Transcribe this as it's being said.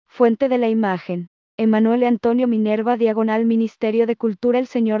Fuente de la imagen. Emanuele Antonio Minerva Ministerio de Cultura. El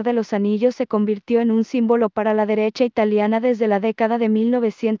Señor de los Anillos se convirtió en un símbolo para la derecha italiana desde la década de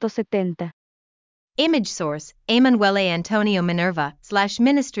 1970. Image source, Emanuele Antonio Minerva /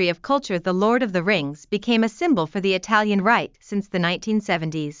 Ministry of Culture. The Lord of the Rings became a symbol for the Italian right since the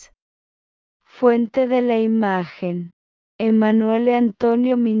 1970s. Fuente de la imagen. Emanuele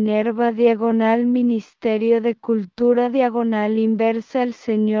Antonio Minerva Ministerio de Cultura inversa. El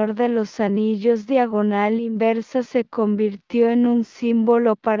Señor de los Anillos inversa se convirtió en un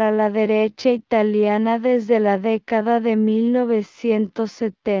símbolo para la derecha italiana desde la década de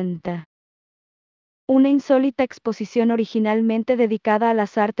 1970. Una insólita exposición originalmente dedicada a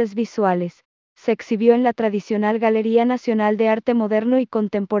las artes visuales, se exhibió en la tradicional Galería Nacional de Arte Moderno y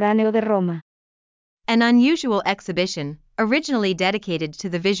Contemporáneo de Roma. An unusual exhibition, originally dedicated to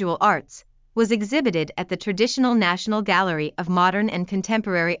the visual arts, was exhibited at the traditional National Gallery of Modern and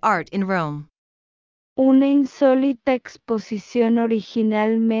Contemporary Art in Rome. Una insólita exposición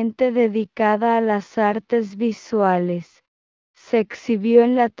originalmente dedicada a las artes visuales, se exhibió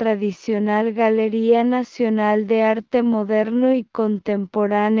en la tradicional Galería Nacional de Arte Moderno y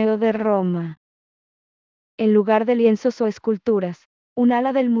Contemporáneo de Roma. En lugar de lienzos o esculturas, un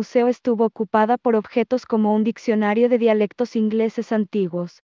ala del museo estuvo ocupada por objetos como un diccionario de dialectos ingleses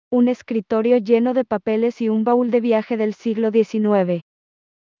antiguos, un escritorio lleno de papeles y un baúl de viaje del siglo XIX.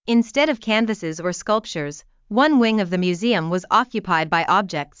 Instead of canvases or sculptures, one wing of the museum was occupied by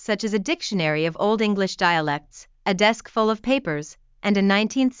objects such as a dictionary of Old English dialects, a desk full of papers, and a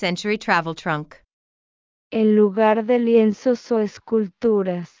 19th century travel trunk. En lugar de lienzos o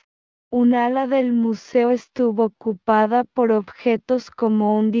esculturas, un ala del museo estuvo ocupada por objetos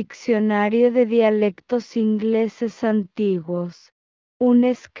como un diccionario de dialectos ingleses antiguos, un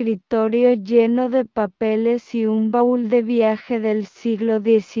escritorio lleno de papeles y un baúl de viaje del siglo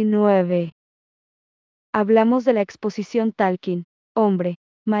XIX. Hablamos de la exposición Tolkien, hombre,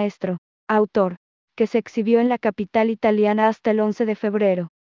 maestro, autor, que se exhibió en la capital italiana hasta el 11 de febrero.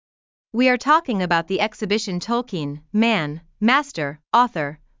 We are talking about the exhibition Tolkien, man, master,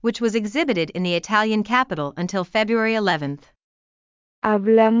 author, which was exhibited in the Italian capital until February 11th.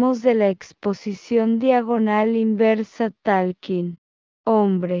 Hablamos de la exposición inversa Tolkien,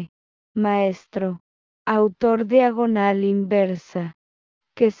 hombre, maestro, autor inversa,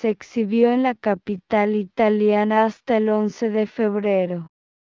 que se exhibió en la capital italiana hasta el 11 de febrero.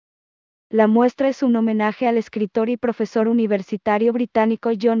 La muestra es un homenaje al escritor y profesor universitario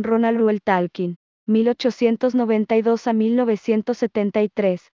británico John Ronald Reuel Tolkien, 1892 a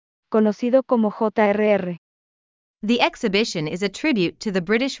 1973, conocido como J.R.R. The exhibition is a tribute to the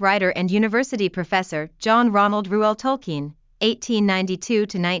British writer and university professor John Ronald Reuel Tolkien, 1892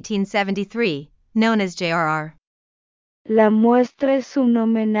 to 1973, known as JRR. La muestra es un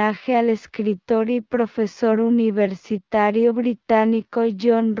homenaje al escritor y profesor universitario británico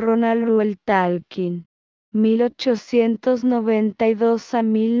John Ronald Reuel Tolkien, 1892 a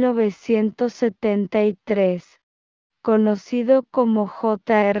 1973, conocido como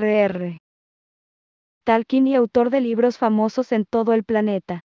J.R.R. Tolkien y autor de libros famosos en todo el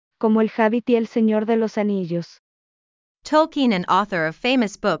planeta, como El Hobbit y El Señor de los Anillos. Tolkien, an author of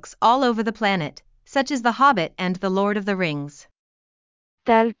famous books all over the planet, such as The Hobbit and The Lord of the Rings.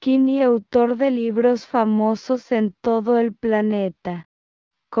 Tolkien y autor de libros famosos en todo el planeta,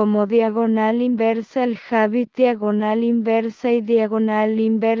 como diagonal inversa El Hobbit, diagonal inversa y diagonal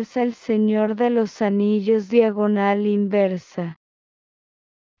inversa El Señor de los Anillos, diagonal inversa.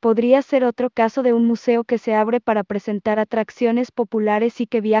 Podría ser otro caso de un museo que se abre para presentar atracciones populares y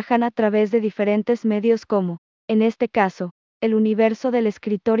que viajan a través de diferentes medios como, en este caso, el universo del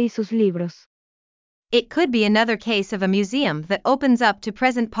escritor y sus libros. It could be another case of a museum that opens up to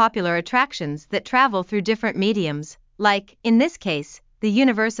present popular attractions that travel through different mediums, like, in this case, the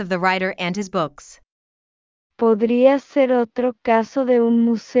universe of the writer and his books. Podría ser otro caso de un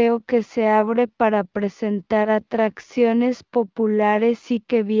museo que se abre para presentar atracciones populares y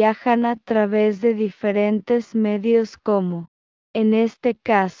que viajan a través de diferentes medios como, en este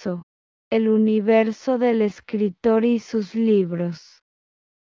caso, el universo del escritor y sus libros.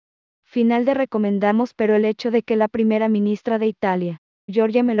 Final de recomendamos, pero el hecho de que la primera ministra de Italia,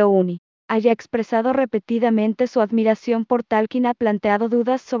 Giorgia Meloni, haya expresado repetidamente su admiración por Tolkien ha planteado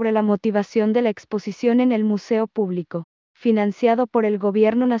dudas sobre la motivación de la exposición en el museo público, financiado por el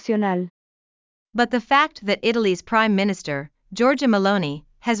gobierno nacional. But the fact that Italy's Prime Minister, Giorgia Meloni,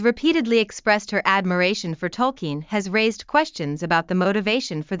 has repeatedly expressed her admiration for Tolkien has raised questions about the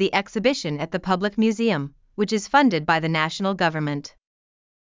motivation for the exhibition at the public museum, which is funded by the national government.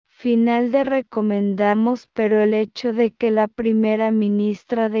 final de recomendamos, pero el hecho de que la primera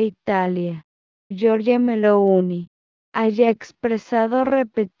ministra de Italia, Giorgia Meloni, haya expresado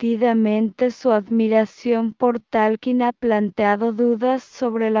repetidamente su admiración por Tolkien ha planteado dudas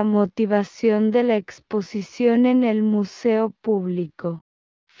sobre la motivación de la exposición en el museo público,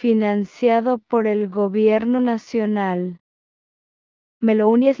 financiado por el gobierno nacional.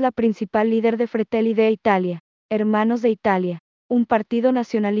 Meloni es la principal líder de Fratelli d'Italia, Hermanos de Italia, un partido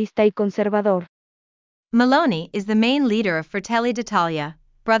nacionalista y conservador. Meloni is the main leader of Fratelli d'Italia,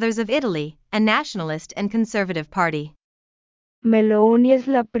 Brothers of Italy, a nationalist and conservative party. Meloni es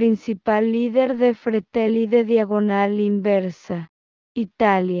la principal líder de Fratelli de Diagonal Inversa,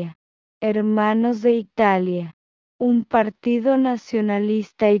 Italia, Hermanos de Italia, un partido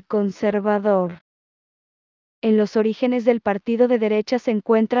nacionalista y conservador. En los orígenes del partido de derecha se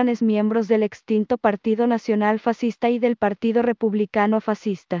encuentran miembros del extinto Partido Nacional Fascista y del Partido Republicano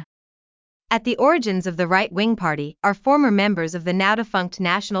Fascista. At the origins of the right-wing party are former members of the now-defunct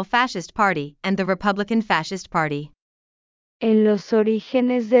National Fascist Party and the Republican Fascist Party. En los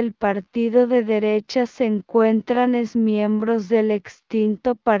orígenes del partido de derecha se encuentran miembros del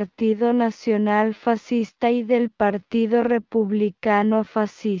extinto Partido Nacional Fascista y del Partido Republicano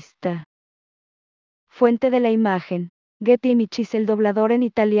Fascista. Fuente de la imagen. Getty Images. El doblador en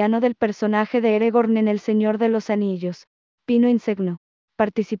italiano del personaje de Aragorn en El Señor de los Anillos, Pino Insegno,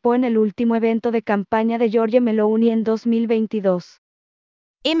 participó en el último evento de campaña de Giorgia Meloni en 2022.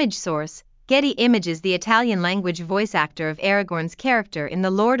 Image source: Getty Images. The Italian language voice actor of Aragorn's character in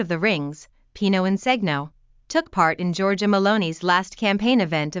The Lord of the Rings, Pino Insegno, took part in Giorgia Meloni's last campaign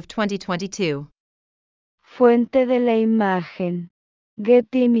event of 2022. Fuente de la imagen.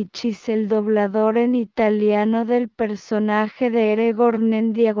 Getty Images. El doblador en italiano del personaje de Aragorn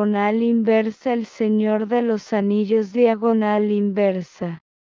en diagonal inversa El Señor de los Anillos diagonal inversa,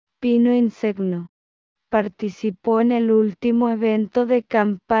 Pino Insegno, participó en el último evento de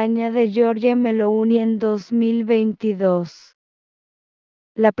campaña de Giorgia Meloni en 2022.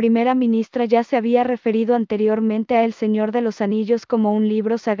 La primera ministra ya se había referido anteriormente a El Señor de los Anillos como un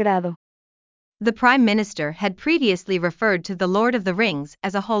libro sagrado. The Prime Minister had previously referred to The Lord of the Rings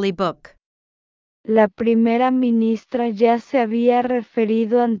as a holy book. La primera ministra ya se había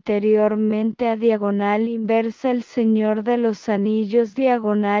referido anteriormente a diagonal inversa El Señor de los Anillos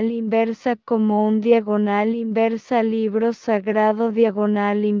diagonal inversa como un diagonal inversa libro sagrado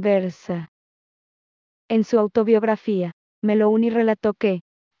diagonal inversa. En su autobiografía, Meloni relató que,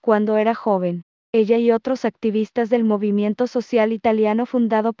 cuando era joven, ella y otros activistas del movimiento social italiano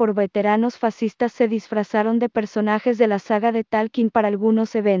fundado por veteranos fascistas se disfrazaron de personajes de la saga de Tolkien para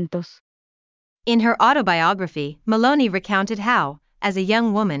algunos eventos. In her autobiography, Meloni recounted how, as a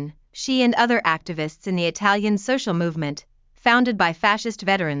young woman, she and other activists in the Italian social movement, founded by fascist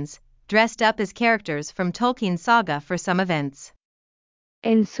veterans, dressed up as characters from Tolkien's saga for some events.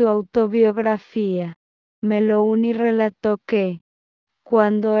 En su autobiografía, Meloni relató que,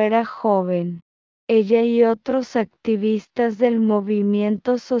 cuando era joven, ella y otros activistas del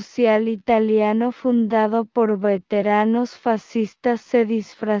movimiento social italiano fundado por veteranos fascistas se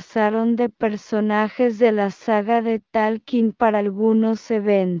disfrazaron de personajes de la saga de Tolkien para algunos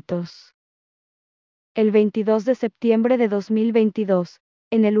eventos. El 22 de septiembre de 2022,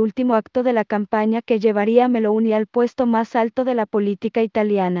 en el último acto de la campaña que llevaría a Meloni al puesto más alto de la política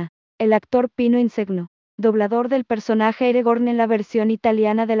italiana, el actor Pino Insegno, doblador del personaje Aragorn en la versión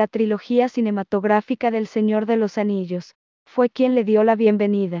italiana de la trilogía cinematográfica del Señor de los Anillos, fue quien le dio la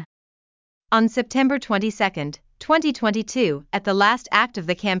bienvenida. On September 22, 2022, at the last act of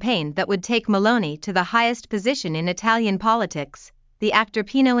the campaign that would take Meloni to the highest position in Italian politics, the actor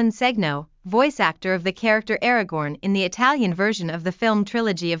Pino Insegno, voice actor of the character Aragorn in the Italian version of the film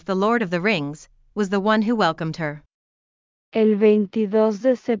trilogy of The Lord of the Rings, was the one who welcomed her. El 22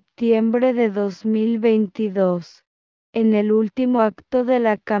 de septiembre de 2022, en el último acto de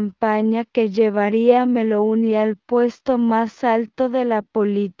la campaña que llevaría a Meloni al puesto más alto de la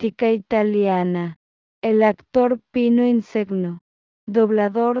política italiana, el actor Pino Insegno,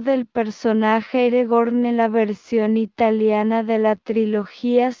 doblador del personaje Aragorn en la versión italiana de la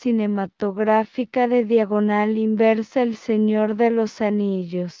trilogía cinematográfica de diagonal inversa El Señor de los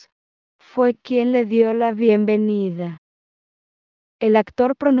Anillos, fue quien le dio la bienvenida. El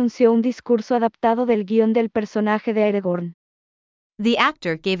actor pronunció un discurso adaptado del guión del personaje de Aragorn. The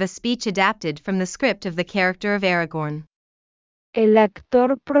actor gave a speech adapted from the script of the character of Aragorn. El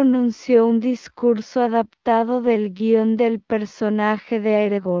actor pronunció un discurso adaptado del guión del personaje de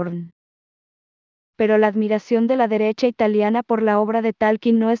Aragorn. Pero la admiración de la derecha italiana por la obra de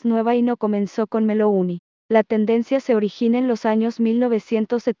Tolkien no es nueva y no comenzó con Meloni. La tendencia se origina en los años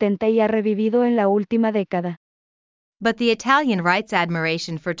 1970 y ha revivido en la última década. But the Italian right's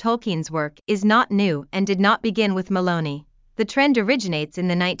admiration for Tolkien's work is not new and did not begin with Maloney. The trend originates in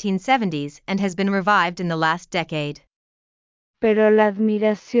the 1970s and has been revived in the last decade. Pero la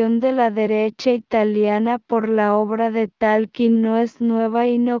admiración de la derecha italiana por la obra de Tolkien no es nueva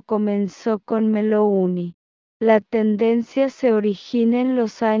y no comenzó con Maloney. La tendencia se origina en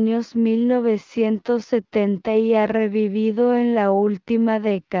los años 1970 y ha revivido en la última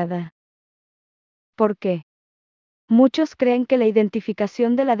década. ¿Por qué? Muchos creen que la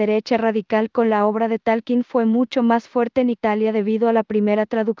identificación de la derecha radical con la obra de Tolkien fue mucho más fuerte en Italia debido a la primera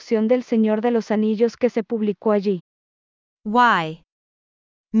traducción del Señor de los Anillos que se publicó allí. Why?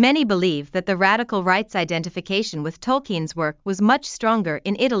 Many believe that the radical right's identification with Tolkien's work was much stronger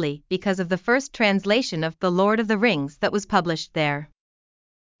in Italy because of the first translation of The Lord of the Rings that was published there.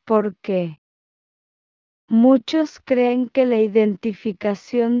 ¿Por qué? Muchos creen que la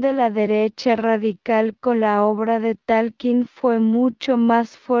identificación de la derecha radical con la obra de Tolkien fue mucho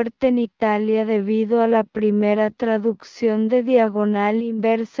más fuerte en Italia debido a la primera traducción de diagonal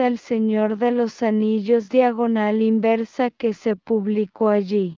inversa El Señor de los Anillos diagonal inversa que se publicó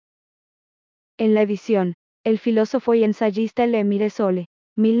allí. En la edición, el filósofo y ensayista Émile Zola,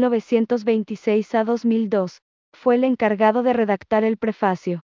 1926 a 2002, fue el encargado de redactar el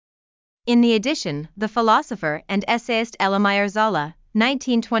prefacio. In the edition, the philosopher and essayist Elimir Zola,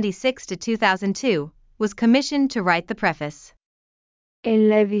 1926 to 2002, was commissioned to write the preface. En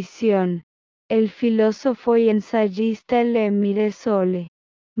la edición, el filósofo y ensayista Émile Zola,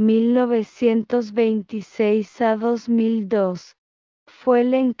 1926 a 2002, fue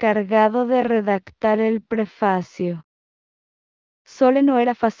el encargado de redactar el prefacio. Zola no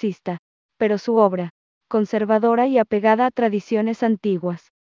era fascista, pero su obra, conservadora y apegada a tradiciones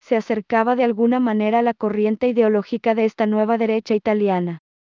antiguas, se acercaba de alguna manera a la corriente ideológica de esta nueva derecha italiana.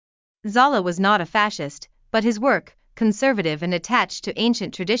 Zola was not a fascist, but his work, conservative and attached to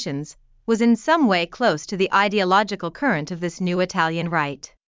ancient traditions, was in some way close to the ideological current of this new Italian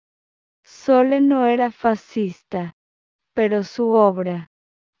right. Zola no era fascista, pero su obra,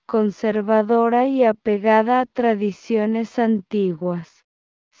 conservadora y apegada a tradiciones antiguas,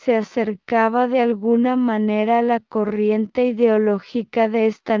 se acercaba de alguna manera a la corriente ideológica de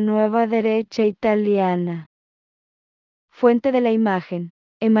esta nueva derecha italiana. Fuente de la imagen: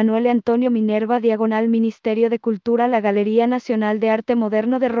 Emanuele Antonio Minerva diagonal Ministerio de Cultura. La Galería Nacional de Arte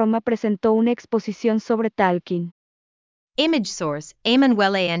Moderno de Roma presentó una exposición sobre Tolkien. Image source: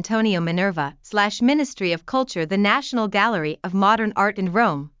 Emanuele Antonio Minerva / Ministry of Culture. The National Gallery of Modern Art in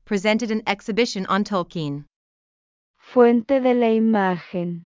Rome presented an exhibition on Tolkien. Fuente de la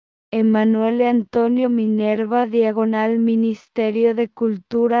imagen: Emanuele Antonio Minerva diagonal Ministerio de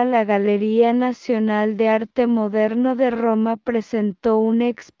Cultura. La Galería Nacional de Arte Moderno de Roma presentó una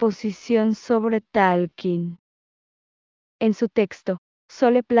exposición sobre Tolkien. En su texto,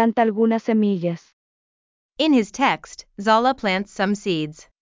 Zola planta algunas semillas. In his text, Zola plants some seeds.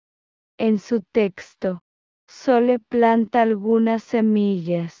 En su texto, Zola planta algunas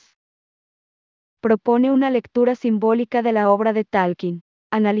semillas. Propone una lectura simbólica de la obra de Tolkien,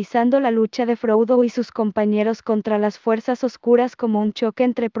 analizando la lucha de Frodo y sus compañeros contra las fuerzas oscuras como un choque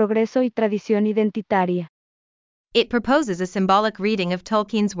entre progreso y tradición identitaria. It proposes a symbolic reading of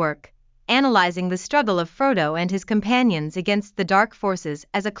Tolkien's work, analyzing the struggle of Frodo and his companions against the dark forces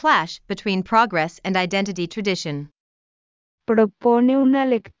as a clash between progress and identity tradition. Propone una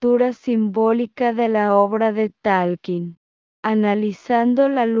lectura simbólica de la obra de Tolkien, analizando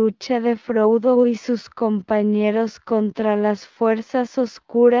la lucha de Frodo y sus compañeros contra las fuerzas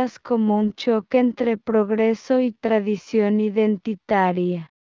oscuras como un choque entre progreso y tradición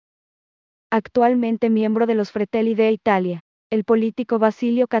identitaria. Actualmente miembro de los Fratelli d'Italia, el político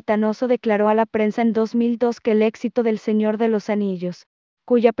Basilio Catanoso declaró a la prensa en 2002 que el éxito del Señor de los Anillos,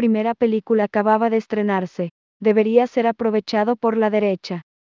 cuya primera película acababa de estrenarse, debería ser aprovechado por la derecha.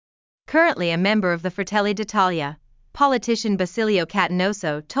 Currently a member of the Fratelli d'Italia, politician Basilio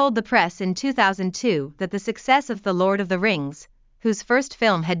Catanoso told the press in 2002 that the success of The Lord of the Rings, whose first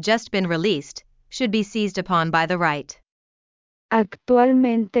film had just been released, should be seized upon by the right.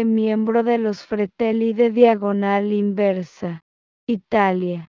 Actualmente miembro de los Fratelli de diagonal inversa,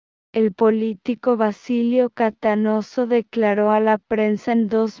 Italia. El político Basilio Catanoso declaró a la prensa en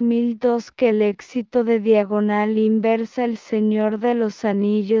 2002 que el éxito de diagonal inversa El Señor de los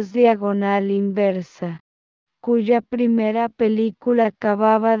Anillos diagonal inversa, cuya primera película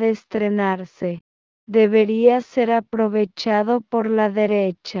acababa de estrenarse, debería ser aprovechado por la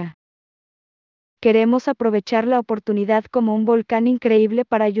derecha. Queremos aprovechar la oportunidad como un volcán increíble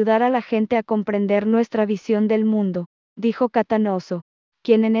para ayudar a la gente a comprender nuestra visión del mundo, dijo Catanoso,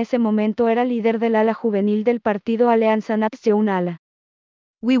 quien en ese momento era líder del ala juvenil del partido Alleanza Nazionale.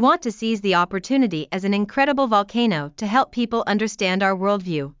 We want to seize the opportunity as an incredible volcano to help people understand our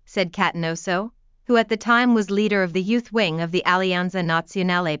worldview, said Catanoso, who at the time was leader of the youth wing of the Alleanza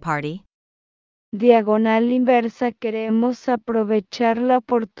Nazionale party. Diagonal inversa. Queremos aprovechar la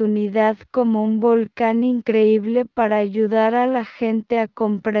oportunidad como un volcán increíble para ayudar a la gente a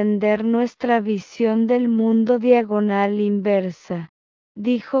comprender nuestra visión del mundo. Diagonal inversa,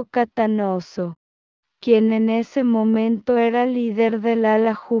 dijo Catanoso, quien en ese momento era líder del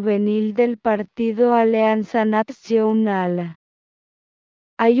ala juvenil del partido Alleanza Nazionale.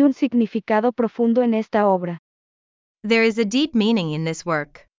 Hay un significado profundo en esta obra. There is a deep meaning in this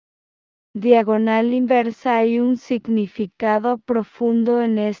work. Diagonal inversa. Hay un significado profundo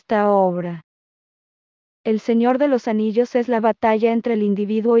en esta obra. El Señor de los Anillos es la batalla entre el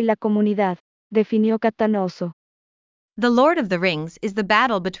individuo y la comunidad, definió Catanoso. The Lord of the Rings is the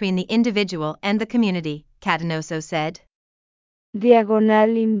battle between the individual and the community, Catanoso said.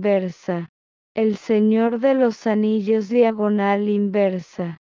 Diagonal inversa. El Señor de los Anillos. Diagonal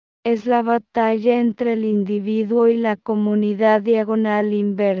inversa. Es la batalla entre el individuo y la comunidad. Diagonal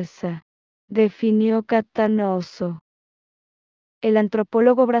inversa, definió Catanoso. El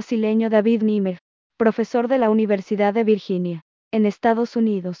antropólogo brasileño David Niemeyer, profesor de la Universidad de Virginia, en Estados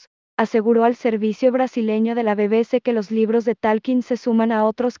Unidos, aseguró al servicio brasileño de la BBC que los libros de Tolkien se suman a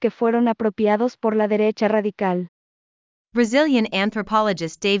otros que fueron apropiados por la derecha radical. Brazilian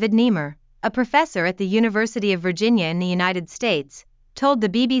anthropologist David Niemeyer, a professor at the University of Virginia in the United States, told the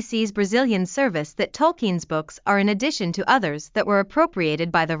BBC's Brazilian service that Tolkien's books are in addition to others that were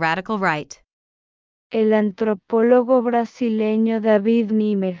appropriated by the radical right. El antropólogo brasileño David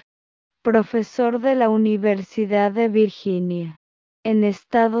Niemeyer, profesor de la Universidad de Virginia, en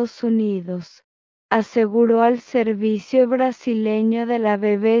Estados Unidos, aseguró al servicio brasileño de la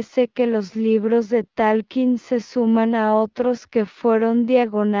BBC que los libros de Tolkien se suman a otros que fueron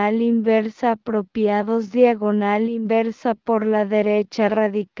diagonal inversa apropiados. Diagonal inversa por la derecha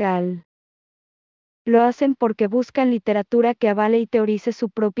radical. Lo hacen porque buscan literatura que avale y teorice su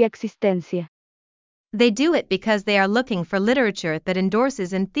propia existencia. They do it because they are looking for literature that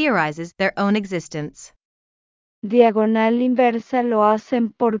endorses and theorizes their own existence. Diagonal inversa. Lo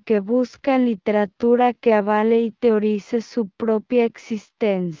hacen porque buscan literatura que avale y teorice su propia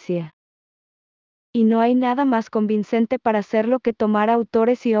existencia. Y no hay nada más convincente para hacerlo que tomar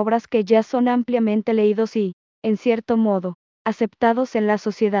autores y obras que ya son ampliamente leídos y, en cierto modo, aceptados en la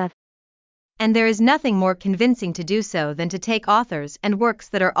sociedad. And there is nothing more convincing to do so than to take authors and works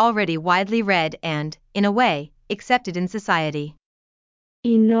that are already widely read and, in a way, accepted in society.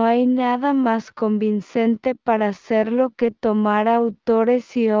 Y no hay nada más convincente para hacerlo que tomar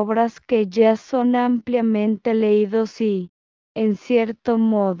autores y obras que ya son ampliamente leídos y, en cierto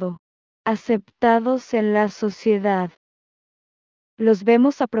modo, aceptados en la sociedad. Los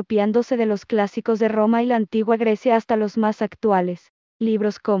vemos apropiándose de los clásicos de Roma y la antigua Grecia hasta los más actuales,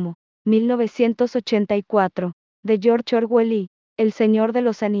 libros como 1984, de George Orwell y El Señor de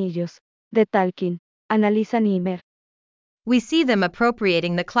los Anillos, de Tolkien, analiza Niemeyer. We see them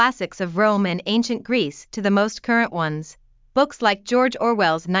appropriating the classics of Rome and ancient Greece to the most current ones, books like George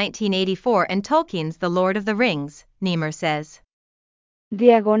Orwell's 1984 and Tolkien's The Lord of the Rings, Niemeyer says.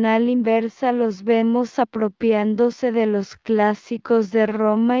 Diagonal inversa. Los vemos apropiándose de los clásicos de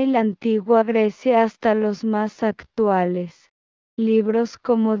Roma y la antigua Grecia hasta los más actuales. Libros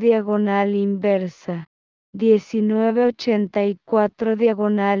como Diagonal inversa. 1984.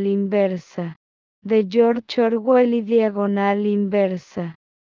 Diagonal inversa, de George Orwell y Diagonal inversa.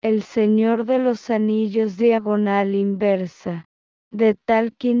 El Señor de los Anillos. Diagonal inversa, de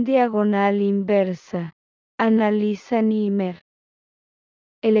Tolkien. Diagonal inversa, analiza Niemeyer.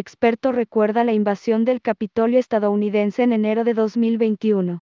 El experto recuerda la invasión del Capitolio estadounidense en enero de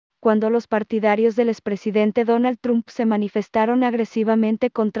 2021, cuando los partidarios del expresidente Donald Trump se manifestaron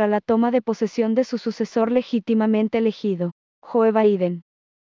agresivamente contra la toma de posesión de su sucesor legítimamente elegido, Joe Biden.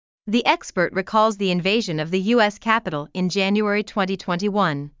 The expert recalls the invasion of the U.S. Capitol in January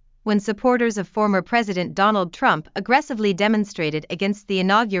 2021, when supporters of former President Donald Trump aggressively demonstrated against the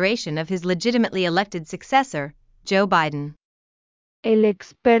inauguration of his legitimately elected successor, Joe Biden. El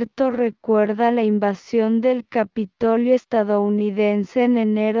experto recuerda la invasión del Capitolio estadounidense en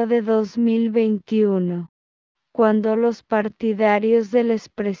enero de 2021, cuando los partidarios del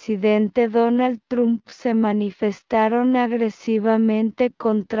expresidente Donald Trump se manifestaron agresivamente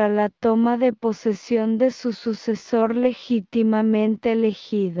contra la toma de posesión de su sucesor legítimamente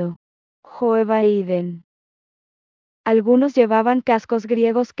elegido, Joe Biden. Algunos llevaban cascos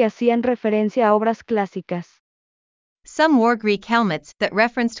griegos que hacían referencia a obras clásicas. Some wore Greek helmets that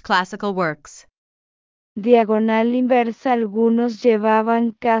referenced classical works. Diagonal inversa. Algunos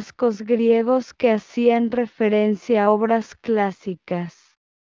llevaban cascos griegos que hacían referencia a obras clásicas.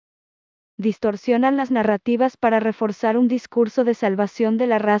 Distorsionan las narrativas para reforzar un discurso de salvación de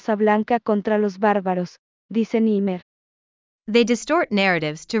la raza blanca contra los bárbaros, dice Niemer. They distort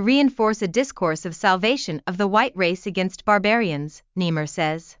narratives to reinforce a discourse of salvation of the white race against barbarians, Niemer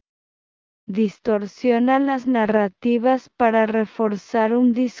says. Distorsionan las narrativas para reforzar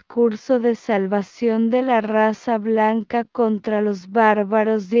un discurso de salvación de la raza blanca contra los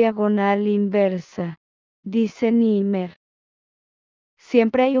bárbaros. Diagonal inversa, dice Niemer.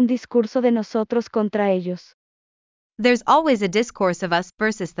 Siempre hay un discurso de nosotros contra ellos. There's always a discourse of us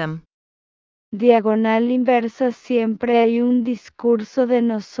versus them. Diagonal inversa. Siempre hay un discurso de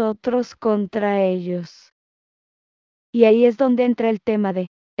nosotros contra ellos. Y ahí es donde entra el tema de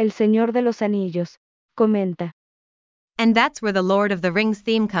El Señor de los Anillos, comenta. And that's where the Lord of the Rings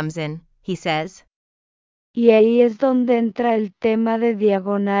theme comes in, he says. Y ahí es donde entra el tema de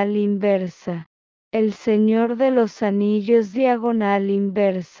diagonal inversa. El Señor de los Anillos. Diagonal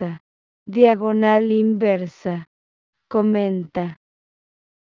inversa. Diagonal inversa. Comenta.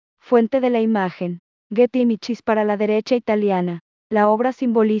 Fuente de la imagen. Getty Images para la derecha italiana. La obra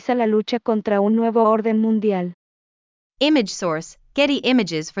simboliza la lucha contra un nuevo orden mundial. Image source, Getty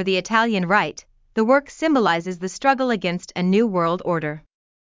Images for the Italian right. The work symbolizes the struggle against a new world order.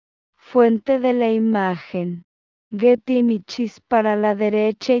 Fuente de la imagen. Getty Images para la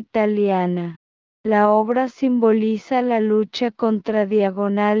derecha italiana. La obra simboliza la lucha contra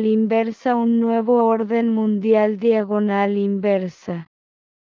diagonal inversa un nuevo orden mundial. Diagonal inversa.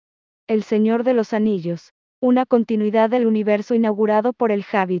 El Señor de los Anillos, una continuidad del universo inaugurado por el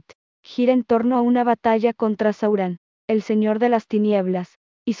Hobbit, gira en torno a una batalla contra Sauron, el Señor de las Tinieblas,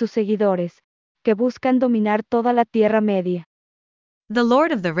 y sus seguidores, que buscan dominar toda la Tierra Media. The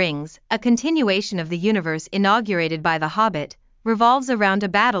Lord of the Rings, a continuation of the universe inaugurated by The Hobbit, revolves around a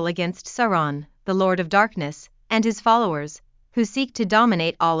battle against Sauron, the Lord of Darkness, and his followers, who seek to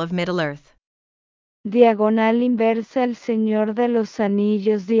dominate all of Middle-earth. Diagonal inversa. El Señor de los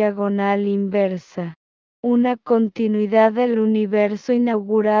Anillos. Diagonal inversa. Una continuidad del universo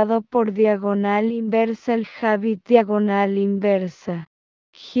inaugurado por diagonal inversa. El Hobbit. Diagonal inversa.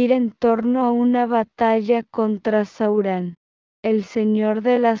 Gira en torno a una batalla contra Sauron, el Señor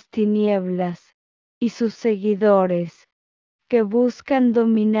de las Tinieblas, y sus seguidores, que buscan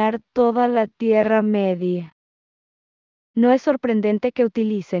dominar toda la Tierra Media. No es sorprendente que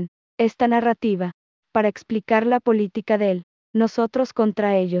utilicen esta narrativa para explicar la política del nosotros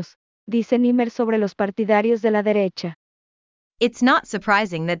contra ellos, dice Niemer sobre los partidarios de la derecha. It's not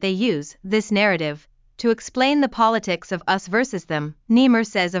surprising that they use this narrative to explain the politics of us versus them, Niemer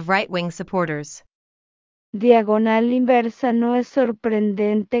says of right-wing supporters. Diagonal inversa. No es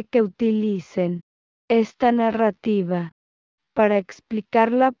sorprendente que utilicen esta narrativa para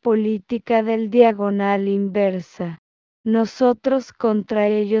explicar la política del diagonal inversa. Nosotros contra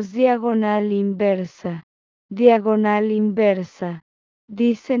ellos. Diagonal inversa. Diagonal inversa.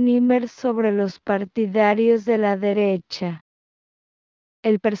 Dice Niemer sobre los partidarios de la derecha.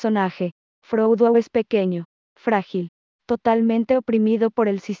 El personaje, Frodo, es pequeño, frágil, totalmente oprimido por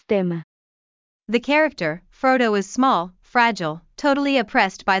el sistema. The character, Frodo, is small, fragile, totally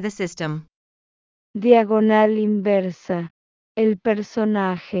oppressed by the system. Diagonal inversa. El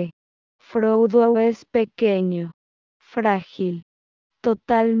personaje, Frodo, es pequeño, frágil,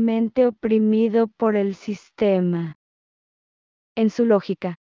 totalmente oprimido por el sistema. En su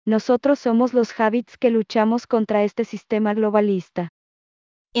lógica, nosotros somos los hobbits que luchamos contra este sistema globalista.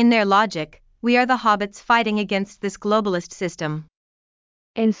 In their logic, we are the hobbits fighting against this globalist system.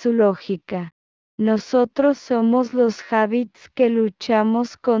 En su lógica, nosotros somos los hobbits que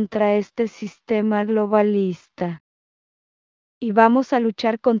luchamos contra este sistema globalista. Y vamos a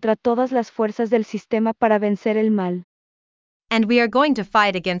luchar contra todas las fuerzas del sistema para vencer el mal. And we are going to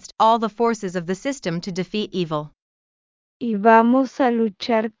fight against all the forces of the system to defeat evil. Y vamos a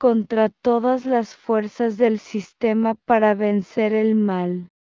luchar contra todas las fuerzas del sistema para vencer el mal.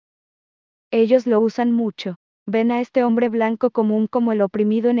 Ellos lo usan mucho. Ven a este hombre blanco común como el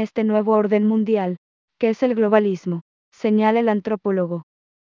oprimido en este nuevo orden mundial, que es el globalismo, señala el antropólogo.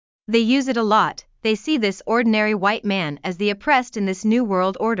 They use it a lot. They see this ordinary white man as the oppressed in this new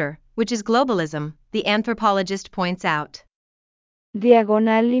world order, which is globalism, the anthropologist points out.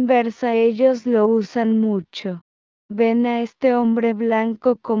 Diagonal inversa. Ellos lo usan mucho. Ven a este hombre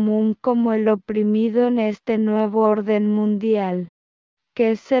blanco común como el oprimido en este nuevo orden mundial,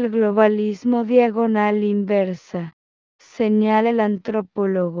 ¿Qué es el globalismo diagonal inversa? Señala el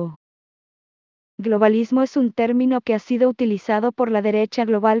antropólogo. Globalismo es un término que ha sido utilizado por la derecha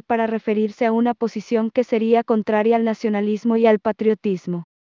global para referirse a una posición que sería contraria al nacionalismo y al patriotismo.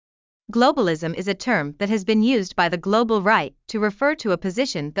 Globalism is a term that has been used by the global right to refer to a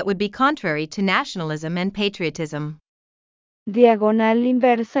position that would be contrary to nationalism and patriotism. Diagonal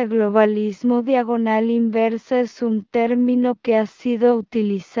inversa. Globalismo diagonal inversa es un término que ha sido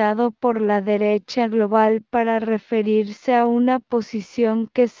utilizado por la derecha global para referirse a una posición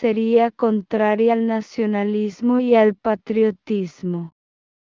que sería contraria al nacionalismo y al patriotismo.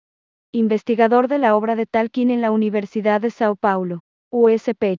 Investigador de la obra de Tolkien en la Universidad de Sao Paulo,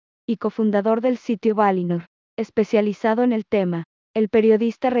 USP, y cofundador del sitio Valinor, especializado en el tema. El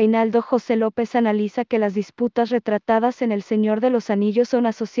periodista Reinaldo José López analiza que las disputas retratadas en El Señor de los Anillos son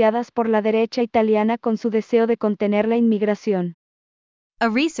asociadas por la derecha italiana con su deseo de contener la inmigración. A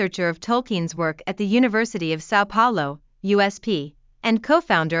researcher of Tolkien's work at the University of Sao Paulo, USP, and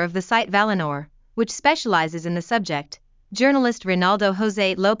co-founder of the site Valinor, which specializes in the subject, journalist Reinaldo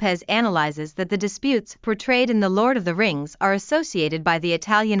José López analyzes that the disputes portrayed in The Lord of the Rings are associated by the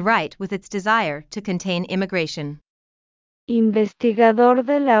Italian right with its desire to contain immigration. Investigador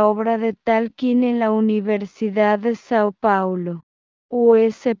de la obra de Tolkien en la Universidad de Sao Paulo,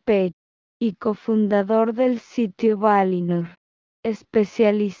 USP, y cofundador del sitio Valinor,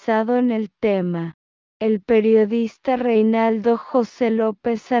 especializado en el tema. El periodista Reinaldo José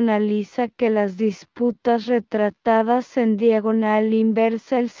López analiza que las disputas retratadas en diagonal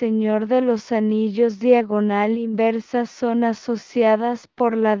inversa El Señor de los Anillos diagonal inversa son asociadas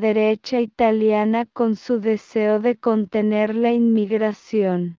por la derecha italiana con su deseo de contener la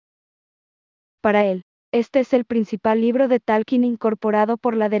inmigración. Para él, este es el principal libro de Tolkien incorporado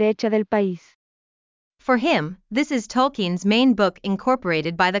por la derecha del país. For him, this is Tolkien's main book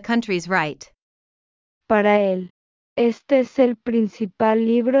incorporated by the country's right. Para él, este es el principal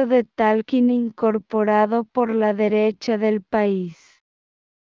libro de Tolkien incorporado por la derecha del país.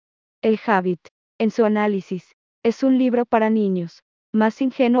 El Hobbit, en su análisis, es un libro para niños, más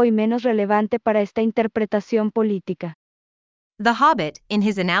ingenuo y menos relevante para esta interpretación política. The Hobbit, in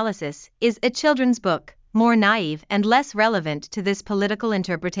his analysis, is a children's book, more naive and less relevant to this political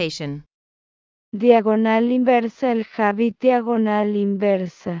interpretation. Diagonal inversa. El Hobbit diagonal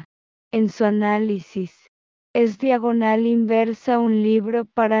inversa, en su análisis, es diagonal inversa un libro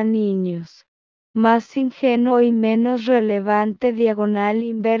para niños, más ingenuo y menos relevante diagonal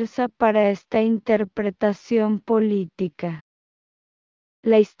inversa para esta interpretación política.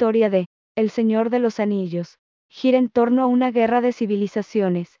 La historia de El Señor de los Anillos gira en torno a una guerra de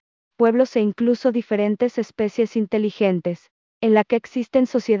civilizaciones, pueblos e incluso diferentes especies inteligentes, en la que existen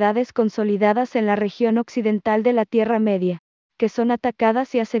sociedades consolidadas en la región occidental de la Tierra Media, que son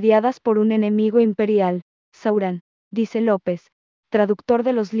atacadas y asediadas por un enemigo imperial, Sauron, dice López, traductor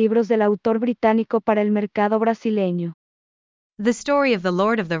de los libros del autor británico para el mercado brasileño. The story of The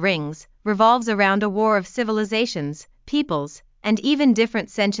Lord of the Rings revolves around a war of civilizations, peoples, and even different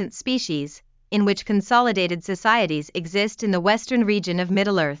sentient species, in which consolidated societies exist in the western region of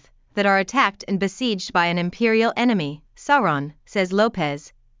Middle-earth, that are attacked and besieged by an imperial enemy, Sauron, says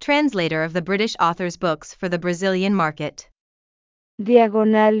Lopez, translator of the British author's books for the Brazilian market.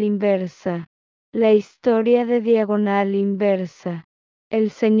 Diagonal inversa. La historia de diagonal inversa. El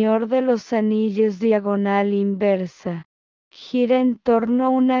Señor de los Anillos diagonal inversa. Gira en torno a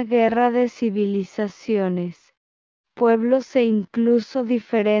una guerra de civilizaciones, pueblos e incluso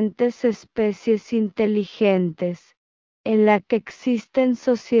diferentes especies inteligentes, en la que existen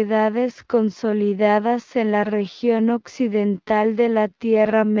sociedades consolidadas en la región occidental de la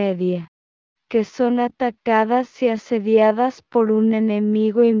Tierra Media, que son atacadas y asediadas por un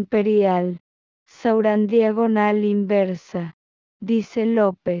enemigo imperial, Sauron diagonal inversa, dice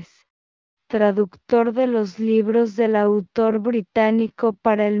López, traductor de los libros del autor británico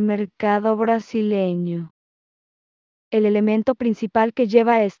para el mercado brasileño. El elemento principal que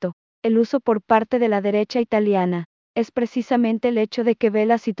lleva a esto, el uso por parte de la derecha italiana, es precisamente el hecho de que ve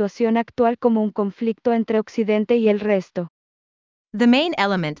la situación actual como un conflicto entre Occidente y el resto. The main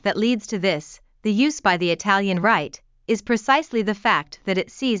element that leads to this, the use by the Italian right, is precisely the fact that it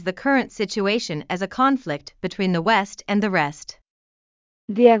sees the current situation as a conflict between the West and the rest.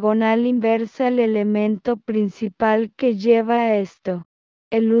 Diagonal inversa. El elemento principal que lleva a esto,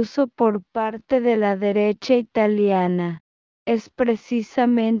 el uso por parte de la derecha italiana, es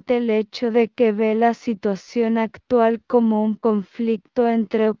precisamente el hecho de que ve la situación actual como un conflicto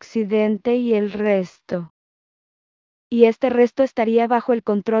entre Occidente y el resto. Y este resto estaría bajo el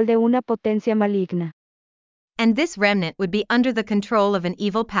control de una potencia maligna. and this remnant would be under the control of an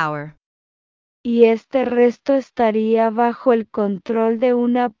evil power. Y este resto estaría bajo el control de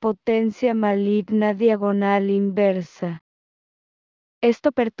una potencia maligna diagonal inversa.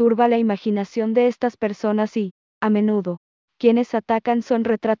 Esto perturba la imaginación de estas personas y, a menudo, quienes atacan son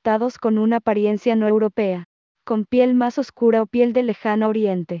retratados con una apariencia no europea, con piel más oscura o piel de lejano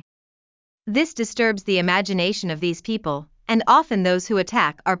oriente. This disturbs the imagination of these people, and often those who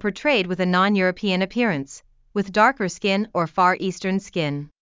attack are portrayed with a non-European appearance, with darker skin or Far Eastern skin.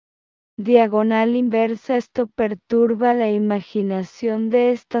 Diagonal inversa. Esto perturba la imaginación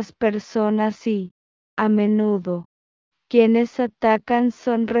de estas personas y, a menudo, quienes atacan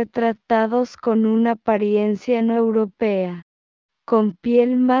son retratados con una apariencia no europea, con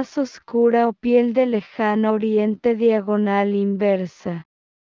piel más oscura o piel de lejano oriente diagonal inversa.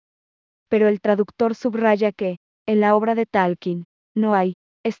 Pero el traductor subraya que, en la obra de Tolkien, no hay,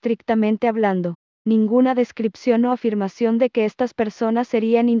 estrictamente hablando, ninguna descripción o afirmación de que estas personas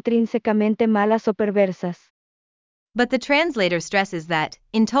serían intrínsecamente malas o perversas. But the translator stresses that,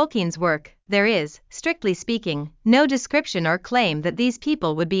 in Tolkien's work, there is, strictly speaking, no description or claim that these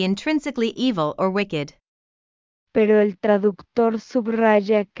people would be intrinsically evil or wicked. Pero el traductor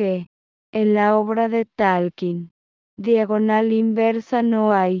subraya que, en la obra de Tolkien, diagonal inversa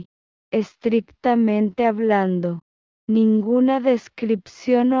no hay, estrictamente hablando, ninguna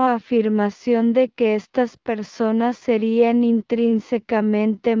descripción o afirmación de que estas personas serían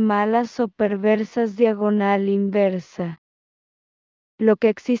intrínsecamente malas o perversas diagonal inversa. Lo que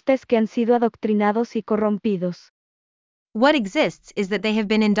existe es que han sido adoctrinados y corrompidos. What exists is that they have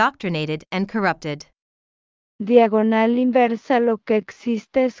been indoctrinated and corrupted. Diagonal inversa. Lo que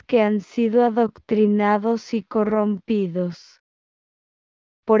existe es que han sido adoctrinados y corrompidos.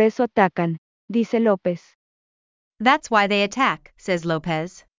 Por eso atacan, dice López. That's why they attack, says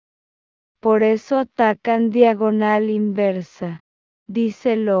Lopez. Por eso atacan diagonal inversa,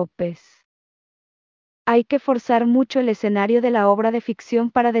 dice López. Hay que forzar mucho el escenario de la obra de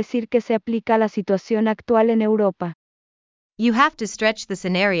ficción para decir que se aplica a la situación actual en Europa. You have to stretch the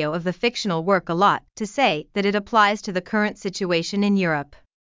scenario of the fictional work a lot to say that it applies to the current situation in Europe.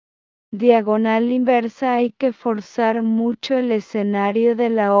 Diagonal inversa. Hay que forzar mucho el escenario de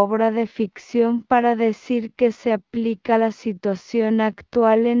la obra de ficción para decir que se aplica a la situación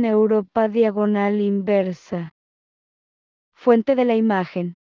actual en Europa. Diagonal inversa. Fuente de la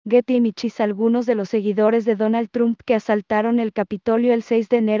imagen. Getty Images. Algunos de los seguidores de Donald Trump que asaltaron el Capitolio el 6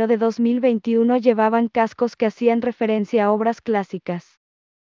 de enero de 2021 llevaban cascos que hacían referencia a obras clásicas.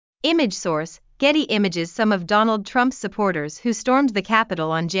 Image source, Getty Images. Some of Donald Trump's supporters who stormed the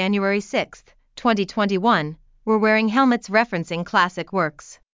Capitol on January 6, 2021, were wearing helmets referencing classic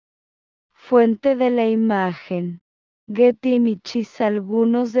works. Fuente de la imagen. Getty Images.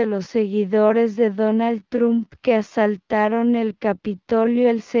 Algunos de los seguidores de Donald Trump que asaltaron el Capitolio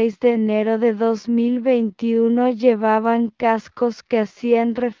el 6 de enero de 2021 llevaban cascos que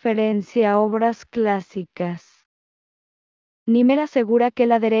hacían referencia a obras clásicas. Niemer asegura que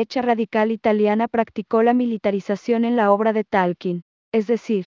la derecha radical italiana practicó la militarización en la obra de Tolkien, es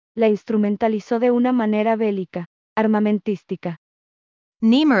decir, la instrumentalizó de una manera bélica, armamentística.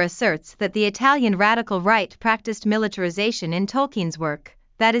 Niemer asserts that the Italian radical right practiced militarization in Tolkien's work,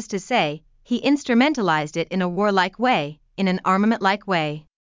 that is to say, he instrumentalized it in a warlike way, in an armament-like way.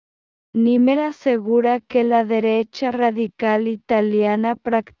 Niemer asegura que la derecha radical italiana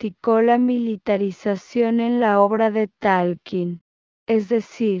practicó la militarización en la obra de Tolkien, es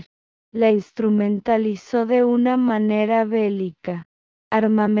decir, la instrumentalizó de una manera bélica,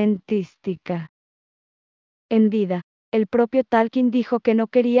 armamentística. En vida, el propio Tolkien dijo que no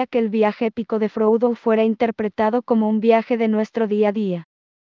quería que el viaje épico de Frodo fuera interpretado como un viaje de nuestro día a día.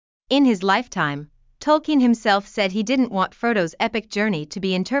 In his lifetime, Tolkien himself said he didn't want Frodo's epic journey to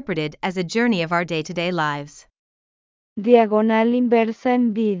be interpreted as a journey of our day-to-day lives. Diagonal inversa.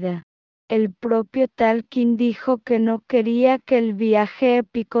 En vida, el propio Tolkien dijo que no quería que el viaje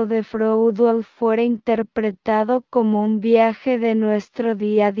épico de Frodo fuera interpretado como un viaje de nuestro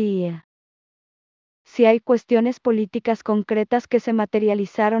día a día. Si hay cuestiones políticas concretas que se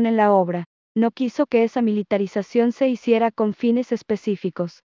materializaron en la obra, no quiso que esa militarización se hiciera con fines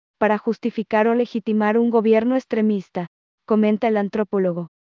específicos, para justificar o legitimar un gobierno extremista, comenta el antropólogo.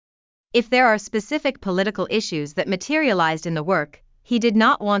 If there are specific political issues that materialized in the work, he did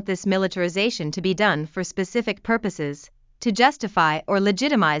not want this militarization to be done for specific purposes, to justify or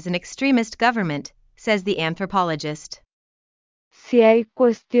legitimize an extremist government, says the anthropologist. Si hay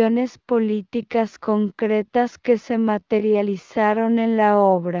cuestiones políticas concretas que se materializaron en la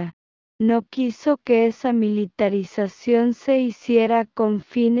obra, no quiso que esa militarización se hiciera con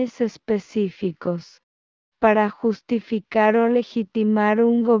fines específicos, para justificar o legitimar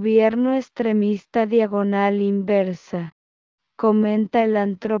un gobierno extremista diagonal inversa, comenta el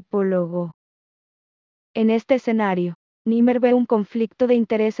antropólogo. En este escenario, Niemer ve un conflicto de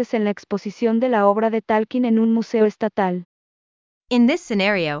intereses en la exposición de la obra de Tolkien en un museo estatal. In this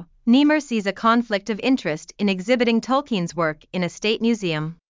scenario, Niemer sees a conflict of interest in exhibiting Tolkien's work in a state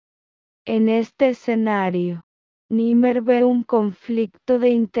museum. En este escenario, Niemer ve un conflicto de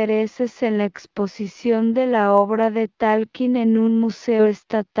intereses en la exposición de la obra de Tolkien en un museo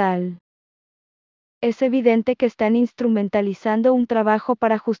estatal. Es evidente que están instrumentalizando un trabajo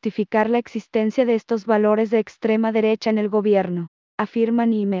para justificar la existencia de estos valores de extrema derecha en el gobierno, afirma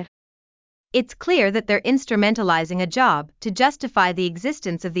Niemer. It's clear that they're instrumentalizing a job to justify the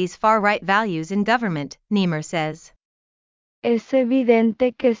existence of these far-right values in government, Niemer says. Es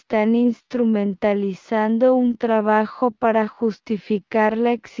evidente que están instrumentalizando un trabajo para justificar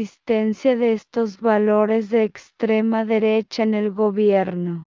la existencia de estos valores de extrema derecha en el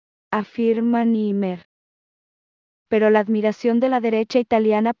gobierno, afirma Niemer. Pero la admiración de la derecha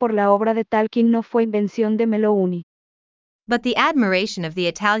italiana por la obra de Tolkien no fue invención de Meloni. But the admiration of the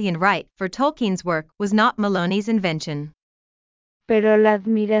Italian right for Tolkien's work was not Meloni's invention. Pero la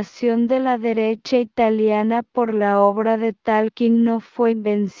admiración de la derecha italiana por la obra de Tolkien no fue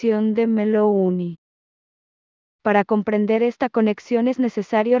invención de Meloni. Para comprender esta conexión es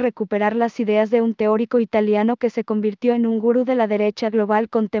necesario recuperar las ideas de un teórico italiano que se convirtió en un gurú de la derecha global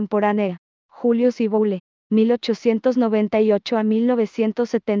contemporánea, Julius Evoule, 1898 a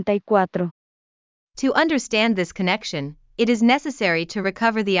 1974. To understand this connection, it is necessary to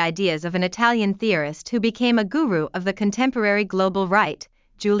recover the ideas of an Italian theorist who became a guru of the contemporary global right,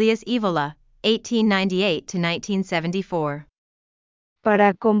 Julius Evola, 1898 to 1974.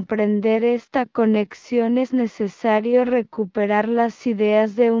 Para comprender esta conexión es necesario recuperar las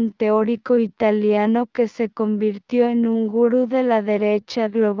ideas de un teórico italiano que se convirtió en un gurú de la derecha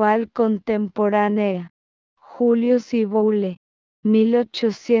global contemporánea, Julius Evoule,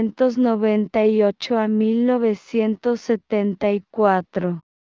 1898 a 1974.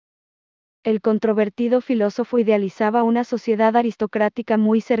 El controvertido filósofo idealizaba una sociedad aristocrática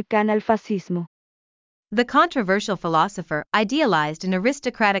muy cercana al fascismo. The controversial philosopher idealized an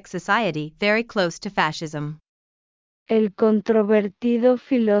aristocratic society very close to fascism. El controvertido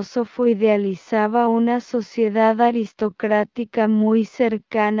filósofo idealizaba una sociedad aristocrática muy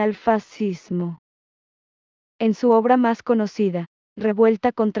cercana al fascismo. En su obra más conocida,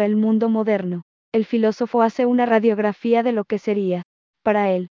 Revuelta contra el mundo moderno, el filósofo hace una radiografía de lo que sería,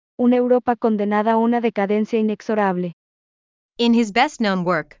 para él, una Europa condenada a una decadencia inexorable. In his best-known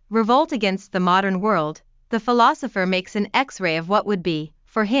work, Revolt Against the Modern World, the philosopher makes an X-ray of what would be,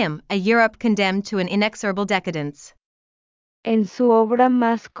 for him, a Europe condemned to an inexorable decadence. En su obra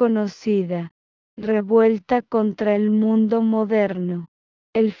más conocida, Revuelta contra el mundo moderno,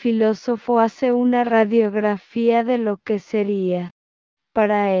 el filósofo hace una radiografía de lo que sería,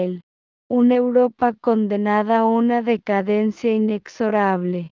 para él, una Europa condenada a una decadencia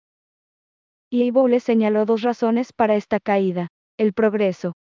inexorable. Y Evoule señaló dos razones para esta caída: el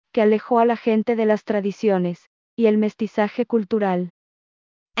progreso, que alejó a la gente de las tradiciones, y el mestizaje cultural.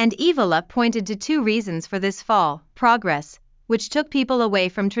 And Evola pointed to two reasons for this fall: progress, which took people away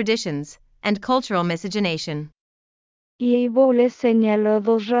from traditions, and cultural miscegenation. Y Evoule señaló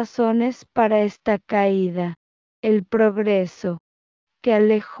dos razones para esta caída: el progreso, que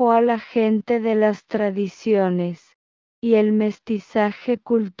alejó a la gente de las tradiciones, y el mestizaje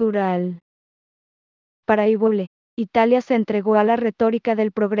cultural. Para Evoule, Italia se entregó a la retórica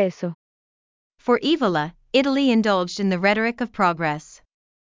del progreso. For Evola, Italy indulged in the rhetoric of progress.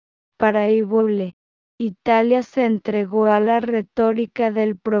 Para Evoule, Italia se entregó a la retórica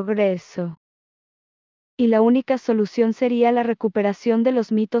del progreso. Y la única solución sería la recuperación de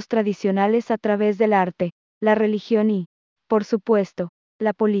los mitos tradicionales a través del arte, la religión y, por supuesto,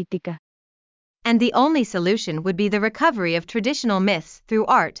 la política. And the only solution would be the recovery of traditional myths through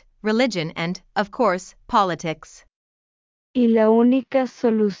art, religion and, of course, politics. Y la única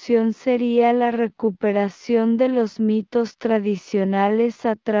solución sería la recuperación de los mitos tradicionales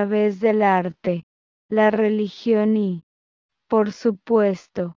a través del arte, la religión y, por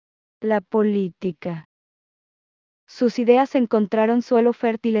supuesto, la política. Sus ideas encontraron suelo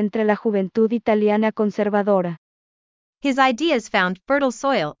fértil entre la juventud italiana conservadora. His ideas found fertile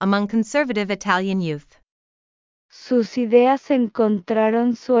soil among conservative Italian youth. Sus ideas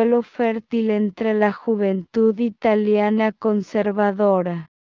encontraron suelo fértil entre la juventud italiana conservadora.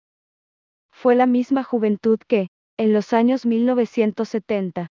 Fue la misma juventud que, en los años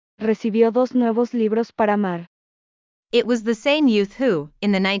 1970, recibió dos nuevos libros para amar. It was the same youth who,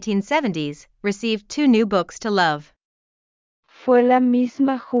 in the 1970s, received 2 new books to love. Fue la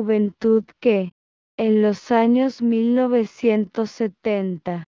misma juventud que, en los años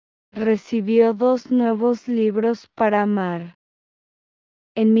 1970, recibió 2 nuevos libros para amar.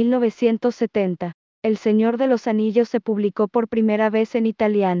 En 1970, El Señor de los Anillos se publicó por primera vez en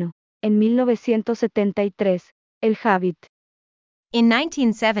italiano. En 1973, El Hobbit. In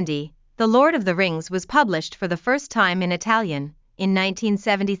 1970, The Lord of the Rings was published for the first time in Italian. In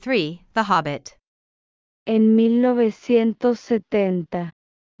 1973, The Hobbit. En 1970,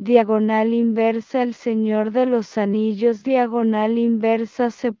 diagonal inversa El Señor de los Anillos diagonal inversa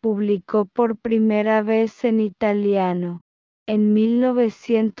se publicó por primera vez en italiano. En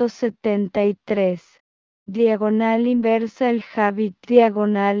 1973, diagonal inversa El Hobbit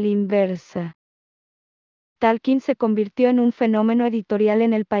diagonal inversa. Tolkien se convirtió en un fenómeno editorial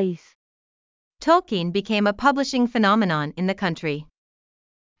en el país. Tolkien became a publishing phenomenon in the country.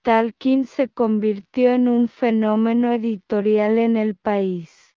 Tolkien se convirtió en un fenómeno editorial en el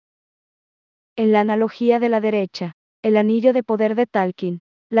país. En la analogía de la derecha, el anillo de poder de Tolkien,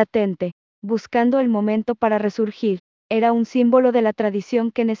 latente, buscando el momento para resurgir, era un símbolo de la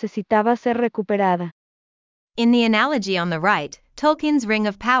tradición que necesitaba ser recuperada. In the analogy on the right, Tolkien's ring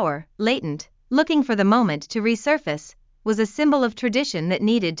of power, latent, looking for the moment to resurface, was a symbol of tradition that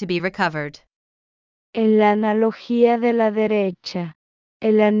needed to be recovered. En la analogía de la derecha,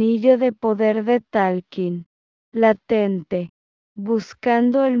 el anillo de poder de Tolkien, latente,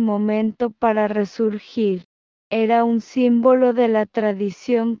 buscando el momento para resurgir, era un símbolo de la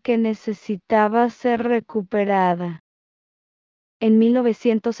tradición que necesitaba ser recuperada. En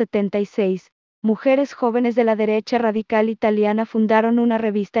 1976, mujeres jóvenes de la derecha radical italiana fundaron una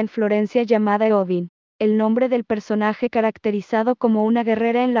revista en Florencia llamada Ovin, el nombre del personaje caracterizado como una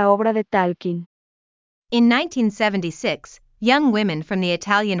guerrera en la obra de Tolkien. In 1976, young women from the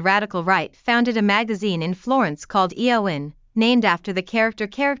Italian radical right founded a magazine in Florence called Eowyn, named after the character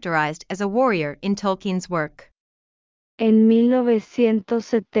characterized as a warrior in Tolkien's work. En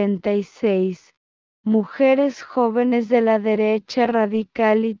 1976, mujeres jóvenes de la derecha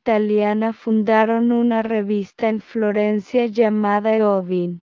radical italiana fundaron una revista en Florencia llamada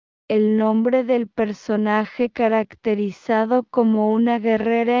Eowyn, el nombre del personaje caracterizado como una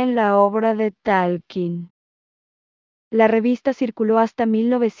guerrera en la obra de Tolkien. La revista circuló hasta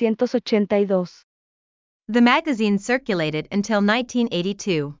 1982. The magazine circulated until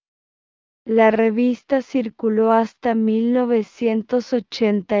 1982. La revista circuló hasta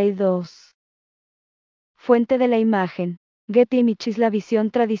 1982. Fuente de la imagen. Getty Images. La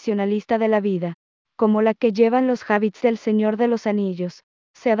visión tradicionalista de la vida, como la que llevan los hobbits del Señor de los Anillos,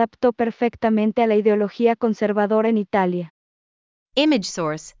 se adaptó perfectamente a la ideología conservadora en Italia. Image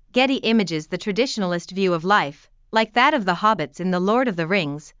source, Getty Images. The traditionalist view of life, like that of the hobbits in The Lord of the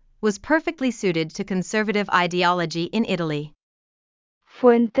Rings, was perfectly suited to conservative ideology in Italy.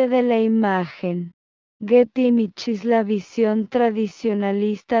 Fuente de la imagen. Getty Images. La visión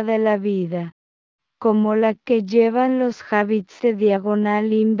tradicionalista de la vida, como la que llevan los hobbits de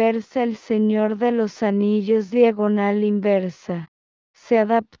diagonal inversa El Señor de los Anillos diagonal inversa, se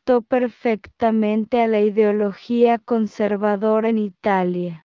adaptó perfectamente a la ideología conservadora en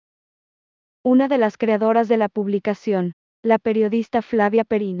Italia. Una de las creadoras de la publicación, la periodista Flavia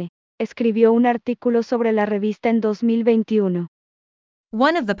Perine, escribió un artículo sobre la revista en 2021.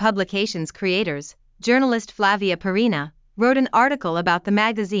 One of the publication's creators, journalist Flavia Perina, wrote an article about the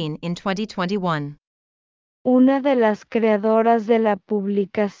magazine in 2021. Una de las creadoras de la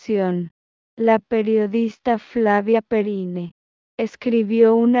publicación, la periodista Flavia Perine,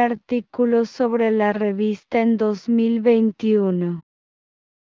 escribió un artículo sobre la revista en 2021.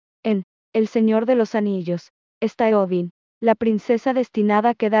 En El Señor de los Anillos, está Eowyn, la princesa destinada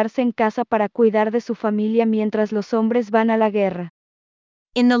a quedarse en casa para cuidar de su familia mientras los hombres van a la guerra.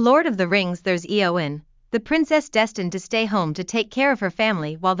 In The Lord of the Rings there's Eowyn, the princess destined to stay home to take care of her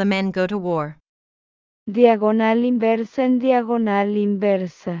family while the men go to war. Diagonal inversa en diagonal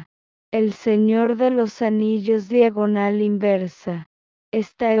inversa. El Señor de los Anillos diagonal inversa.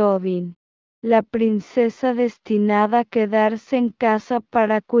 Está Eowyn, la princesa destinada a quedarse en casa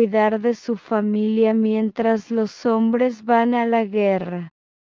para cuidar de su familia mientras los hombres van a la guerra.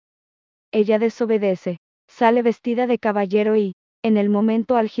 Ella desobedece, sale vestida de caballero y, en el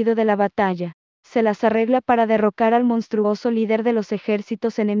momento álgido de la batalla, se las arregla para derrocar al monstruoso líder de los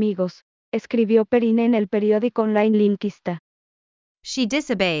ejércitos enemigos, escribió Perine en el periódico online Linkista. She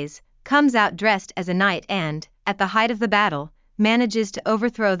disobeys, comes out dressed as a knight and, at the height of the battle, manages to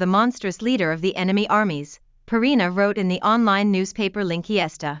overthrow the monstrous leader of the enemy armies, Perina wrote in the online newspaper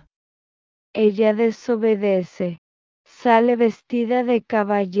Linkista. Ella desobedece, sale vestida de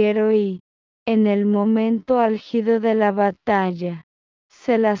caballero y, en el momento álgido de la batalla,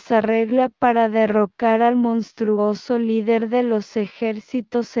 se las arregla para derrocar al monstruoso líder de los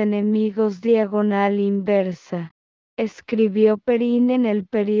ejércitos enemigos diagonal inversa, escribió Perrin en el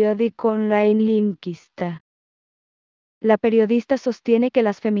periódico online Linkista. La periodista sostiene que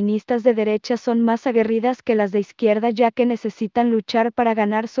las feministas de derecha son más aguerridas que las de izquierda ya que necesitan luchar para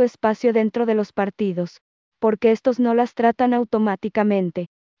ganar su espacio dentro de los partidos, porque estos no las tratan automáticamente,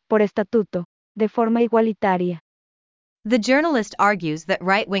 por estatuto, de forma igualitaria. The journalist argues that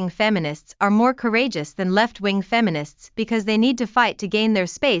right-wing feminists are more courageous than left-wing feminists because they need to fight to gain their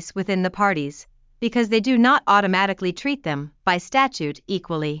space within the parties, because they do not automatically treat them, by statute,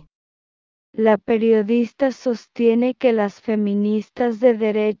 equally. La periodista sostiene que las feministas de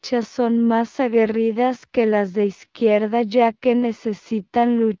derecha son más aguerridas que las de izquierda ya que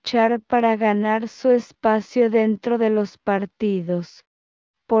necesitan luchar para ganar su espacio dentro de los partidos,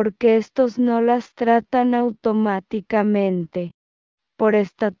 porque estos no las tratan automáticamente, por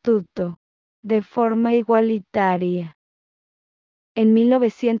estatuto, de forma igualitaria. En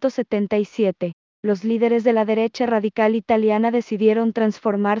 1977, los líderes de la derecha radical italiana decidieron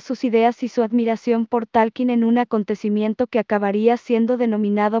transformar sus ideas y su admiración por Tolkien en un acontecimiento que acabaría siendo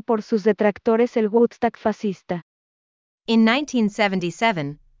denominado por sus detractores el Woodstock fascista. In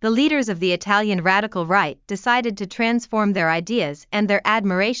 1977, the leaders of the Italian radical right decided to transform their ideas and their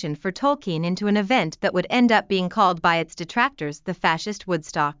admiration for Tolkien into an event that would end up being called by its detractors the fascist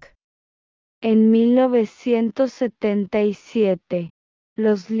Woodstock. En 1977,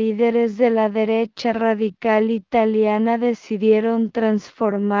 los líderes de la derecha radical italiana decidieron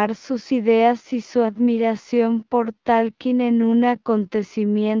transformar sus ideas y su admiración por Tolkien en un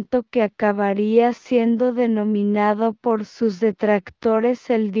acontecimiento que acabaría siendo denominado por sus detractores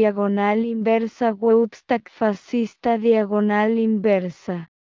el diagonal inversa Woodstock fascista diagonal inversa.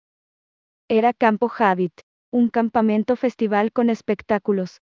 Era Campo Habit, un campamento festival con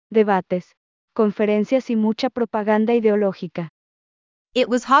espectáculos, debates, conferencias y mucha propaganda ideológica. It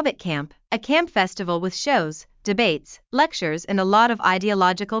was Hobbit Camp, a camp festival with shows, debates, lectures and a lot of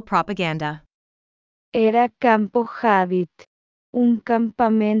ideological propaganda. Era Campo Habit, un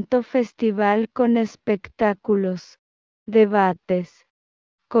campamento festival con espectáculos, debates,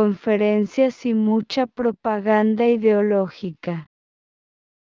 conferencias y mucha propaganda ideológica.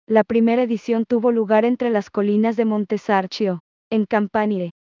 La primera edición tuvo lugar entre las colinas de Montesarchio, en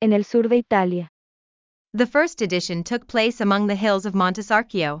Campanile, en el sur de Italia. The first edition took place among the hills of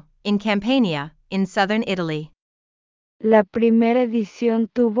Montesarchio, in Campania, in southern Italy. La primera edición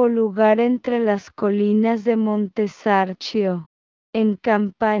tuvo lugar entre las colinas de Montesarchio, en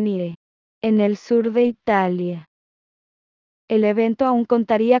Campanile, en el sur de Italia. El evento aún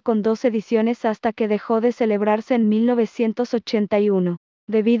contaría con 2 ediciones hasta que dejó de celebrarse en 1981,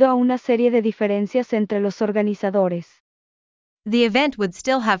 debido a una serie de diferencias entre los organizadores. The event would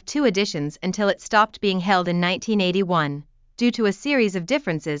still have 2 editions until it stopped being held in 1981, due to a series of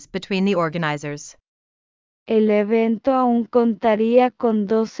differences between the organizers. El evento aún contaría con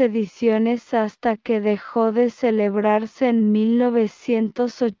 2 ediciones hasta que dejó de celebrarse en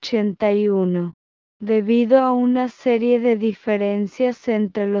 1981, debido a una serie de diferencias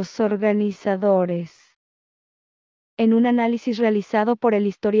entre los organizadores. En un análisis realizado por el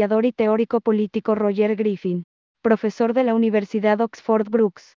historiador y teórico político Roger Griffin, profesor de la Universidad Oxford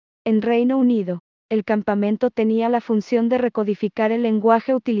Brookes, en Reino Unido, el campamento tenía la función de recodificar el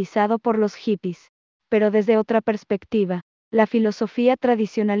lenguaje utilizado por los hippies, pero desde otra perspectiva, la filosofía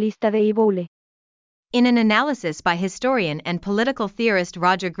tradicionalista de Iboule. In an analysis by historian and political theorist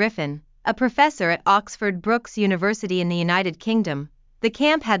Roger Griffin, a professor at Oxford Brookes University in the United Kingdom, the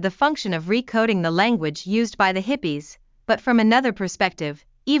camp had the function of recoding the language used by the hippies, but from another perspective,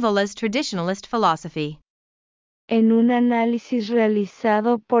 Iboule's traditionalist philosophy. En un análisis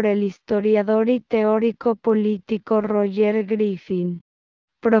realizado por el historiador y teórico político Roger Griffin,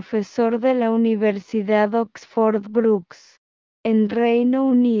 profesor de la Universidad Oxford Brookes, en Reino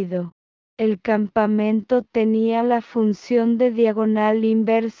Unido, el campamento tenía la función de diagonal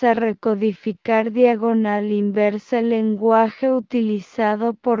inversa recodificar diagonal inversa el lenguaje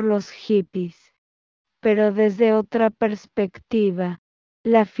utilizado por los hippies, pero desde otra perspectiva,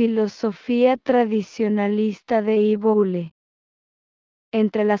 la filosofía tradicionalista de Iboule.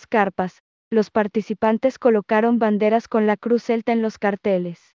 Entre las carpas, los participantes colocaron banderas con la cruz celta en los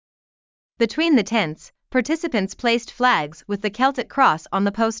carteles. Between the tents, participants placed flags with the Celtic cross on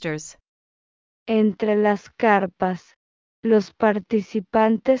the posters. Entre las carpas, los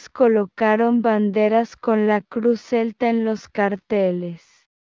participantes colocaron banderas con la cruz celta en los carteles.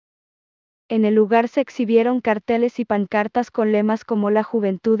 En el lugar se exhibieron carteles y pancartas con lemas como la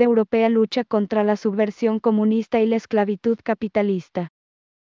juventud europea lucha contra la subversión comunista y la esclavitud capitalista.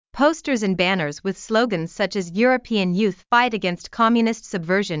 Posters and banners with slogans such as European youth fight against communist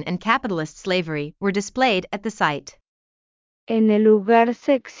subversion and capitalist slavery were displayed at the site. En el lugar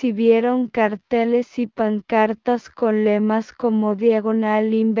se exhibieron carteles y pancartas con lemas como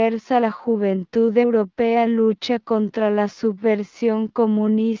diagonal inversa la juventud europea lucha contra la subversión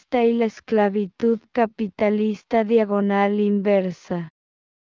comunista y la esclavitud capitalista diagonal inversa.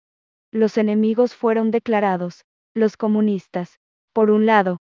 Los enemigos fueron declarados, los comunistas, por un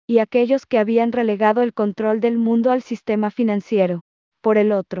lado, y aquellos que habían relegado el control del mundo al sistema financiero, por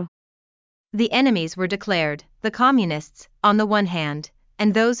el otro. The enemies were declared, the communists, on the one hand,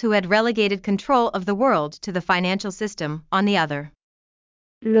 and those who had relegated control of the world to the financial system, on the other.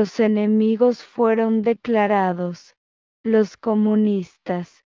 Los enemigos fueron declarados, los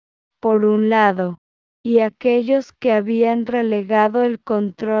comunistas, por un lado, y aquellos que habían relegado el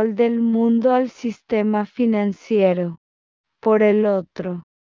control del mundo al sistema financiero, por el otro.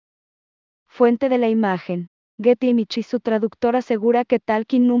 Fuente de la imagen. Getty Image y su traductor asegura que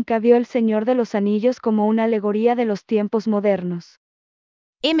Tolkien nunca vio El Señor de los Anillos como una alegoría de los tiempos modernos.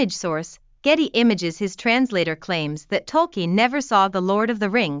 Image source, Getty Images. His translator claims that Tolkien never saw The Lord of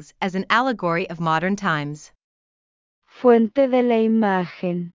the Rings as an allegory of modern times. Fuente de la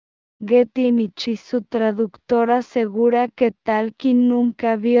imagen. Getty Image y su traductor asegura que Tolkien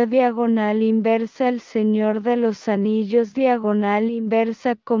nunca vio diagonal inversa El Señor de los Anillos diagonal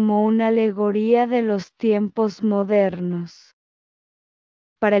inversa como una alegoría de los tiempos modernos.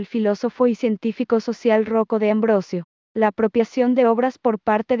 Para el filósofo y científico social Rocco de Ambrosio, la apropiación de obras por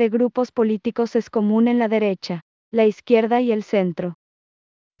parte de grupos políticos es común en la derecha, la izquierda y el centro.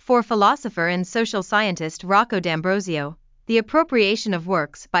 For philosopher and social scientist Rocco D'Ambrosio, the appropriation of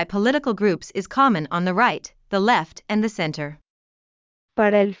works by political groups is common on the right, the left, and the center.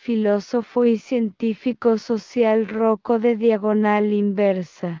 Para el filósofo y científico social Rocco de diagonal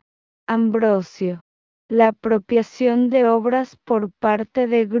inversa, Ambrosio, la apropiación de obras por parte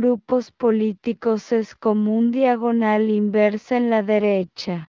de grupos políticos es común diagonal inversa en la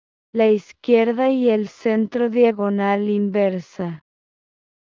derecha, la izquierda y el centro diagonal inversa.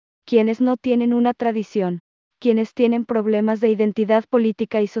 Quienes no tienen una tradición, quienes tienen problemas de identidad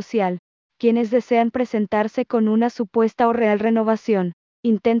política y social, quienes desean presentarse con una supuesta o real renovación,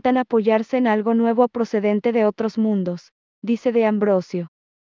 intentan apoyarse en algo nuevo procedente de otros mundos, dice de Ambrosio.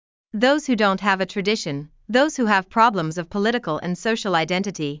 Those who don't have a tradition, those who have problems of political and social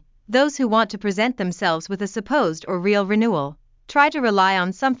identity, those who want to present themselves with a supposed or real renewal, try to rely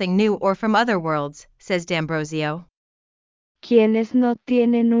on something new or from other worlds, says D'Ambrosio. Quienes no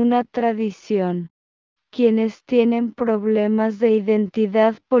tienen una tradición, quienes tienen problemas de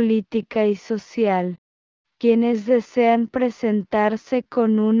identidad política y social, quienes desean presentarse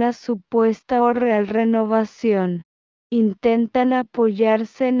con una supuesta o real renovación, intentan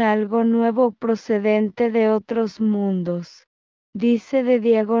apoyarse en algo nuevo procedente de otros mundos, dice de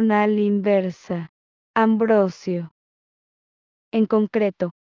diagonal inversa, Ambrosio. En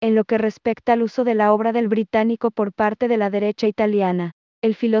concreto, en lo que respecta al uso de la obra del británico por parte de la derecha italiana,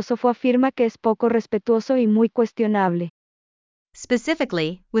 el filósofo afirma que es poco respetuoso y muy cuestionable.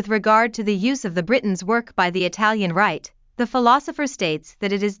 Specifically, with regard to the use of the Britain's work by the Italian right, the philosopher states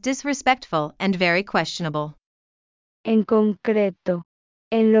that it is disrespectful and very questionable. En concreto,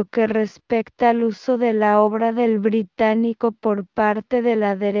 en lo que respecta al uso de la obra del británico por parte de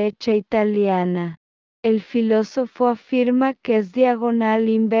la derecha italiana, el filósofo afirma que es diagonal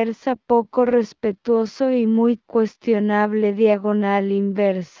inversa poco respetuoso y muy cuestionable diagonal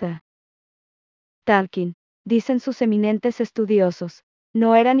inversa. Tolkien, dicen sus eminentes estudiosos,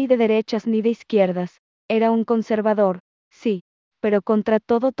 no era ni de derechas ni de izquierdas, era un conservador, sí, pero contra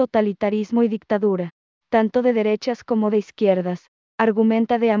todo totalitarismo y dictadura, tanto de derechas como de izquierdas,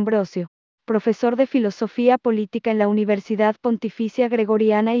 argumenta de Ambrosio, profesor de filosofía política en la Universidad Pontificia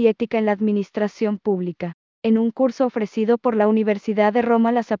Gregoriana y ética en la administración pública, en un curso ofrecido por la Universidad de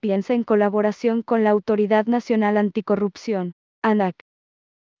Roma La Sapienza en colaboración con la Autoridad Nacional Anticorrupción, ANAC.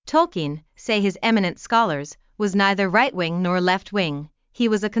 Tolkien, say his eminent scholars, was neither right-wing nor left-wing. He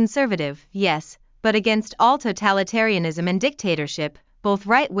was a conservative, yes, but against all totalitarianism and dictatorship, both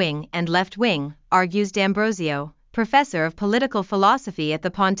right-wing and left-wing, argues D'Ambrosio, professor of political philosophy at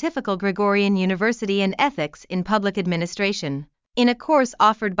the Pontifical Gregorian University and Ethics in Public Administration, in a course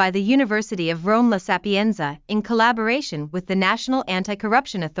offered by the University of Rome La Sapienza in collaboration with the National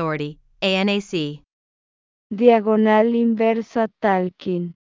Anti-Corruption Authority, ANAC. Diagonal inversa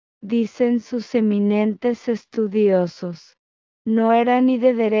Tolkien, dicen sus eminentes estudiosos. No era ni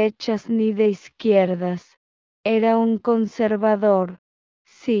de derechas ni de izquierdas. Era un conservador,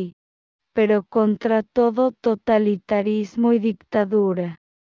 sí, pero contra todo totalitarismo y dictadura.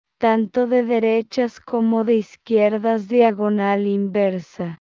 Tanto de derechas como de izquierdas, diagonal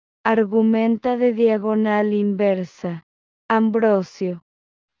inversa. Argumenta de diagonal inversa. Ambrosio,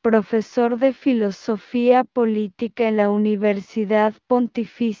 profesor de filosofía política en la Universidad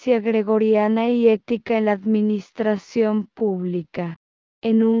Pontificia Gregoriana y ética en la administración pública.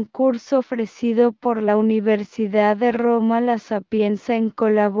 En un curso ofrecido por la Universidad de Roma La Sapienza en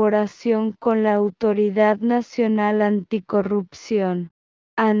colaboración con la Autoridad Nacional Anticorrupción,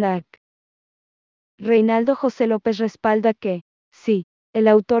 ANAC. Reinaldo José López respalda que, sí, el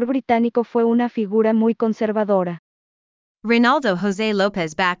autor británico fue una figura muy conservadora. Reinaldo José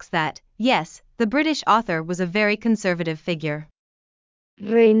López backs that, yes, the British author was a very conservative figure.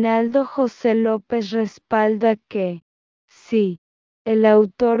 Reinaldo José López respalda que, sí, el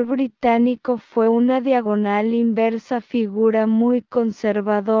autor británico fue una diagonal inversa figura muy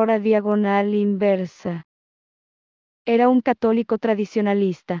conservadora diagonal inversa. Era un católico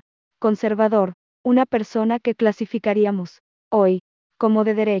tradicionalista, conservador, una persona que clasificaríamos, hoy, como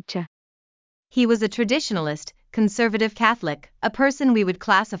de derecha. He was a traditionalist, conservative Catholic, a person we would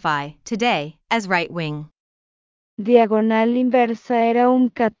classify, today, as right-wing. Diagonal inversa era un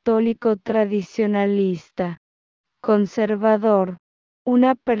católico tradicionalista, conservador,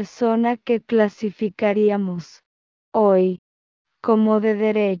 una persona que clasificaríamos, hoy, como de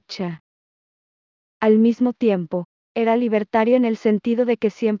derecha. Al mismo tiempo, era libertario en el sentido de que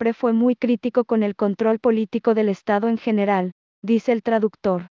siempre fue muy crítico con el control político del Estado en general, dice el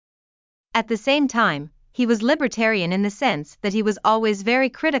traductor. At the same time, he was libertarian in the sense that he was always very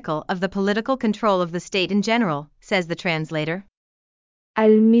critical of the political control of the state in general, says the translator.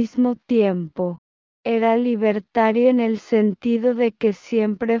 Al mismo tiempo, era libertario en el sentido de que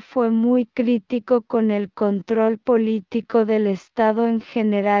siempre fue muy crítico con el control político del Estado en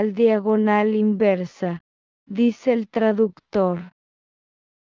general diagonal inversa, dice el traductor.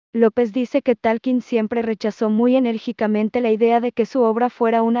 López dice que Tolkien siempre rechazó muy enérgicamente la idea de que su obra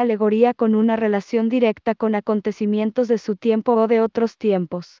fuera una alegoría con una relación directa con acontecimientos de su tiempo o de otros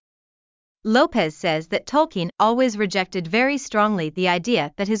tiempos. Lopez says that Tolkien always rejected very strongly the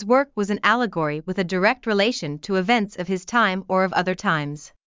idea that his work was an allegory with a direct relation to events of his time or of other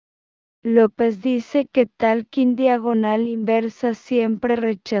times. López dice que Tolkien diagonal inversa siempre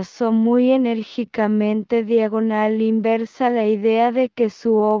rechazó muy enérgicamente diagonal inversa la idea de que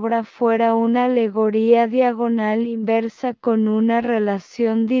su obra fuera una alegoría diagonal inversa con una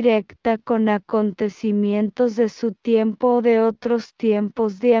relación directa con acontecimientos de su tiempo o de otros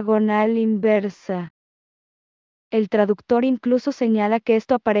tiempos diagonal inversa. El traductor incluso señala que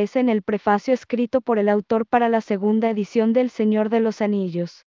esto aparece en el prefacio escrito por el autor para la segunda edición del Señor de los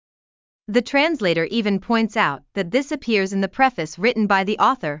Anillos. The translator even points out that this appears in the preface written by the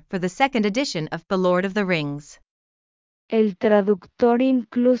author for the second edition of The Lord of the Rings. El traductor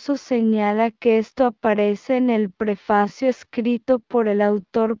incluso señala que esto aparece en el prefacio escrito por el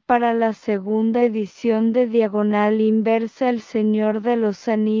autor para la segunda edición de diagonal inversa El Señor de los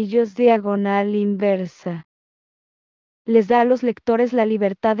Anillos diagonal inversa. Les da a los lectores la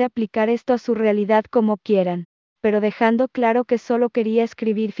libertad de aplicar esto a su realidad como quieran, pero dejando claro que solo quería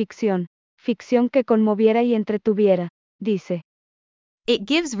escribir ficción que conmoviera y entretuviera, dice. It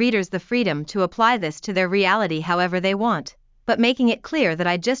gives readers the freedom to apply this to their reality however they want, but making it clear that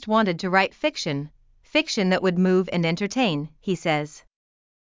I just wanted to write fiction that would move and entertain, he says.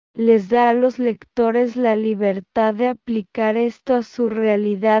 Les da a los lectores la libertad de aplicar esto a su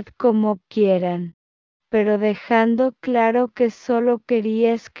realidad como quieran, pero dejando claro que solo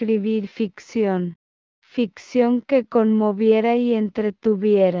quería escribir ficción que conmoviera y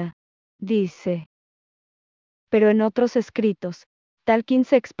entretuviera, dice. Pero en otros escritos, Tolkien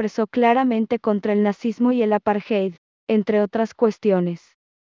se expresó claramente contra el nazismo y el apartheid, entre otras cuestiones.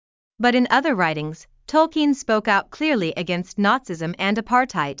 But in other writings, Tolkien spoke out clearly against Nazism and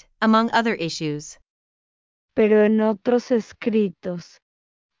apartheid, among other issues. Pero en otros escritos,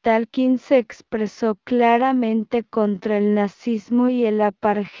 Tolkien se expresó claramente contra el nazismo y el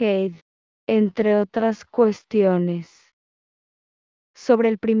apartheid, entre otras cuestiones. Sobre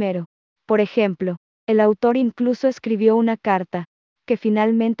el primero, por ejemplo, el autor incluso escribió una carta, que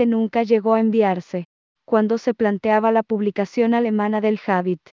finalmente nunca llegó a enviarse, cuando se planteaba la publicación alemana del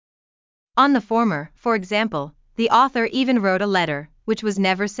Hobbit. On the former, for example, the author even wrote a letter, which was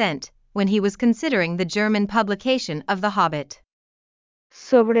never sent, when he was considering the German publication of The Hobbit.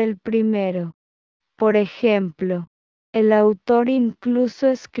 Sobre el primero, por ejemplo, el autor incluso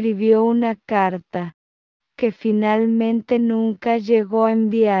escribió una carta, que finalmente nunca llegó a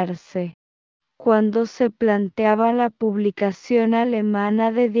enviarse. Cuando se planteaba la publicación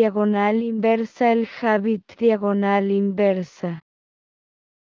alemana de diagonal inversa, el Habit diagonal inversa.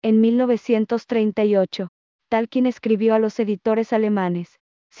 En 1938, Tolkien escribió a los editores alemanes: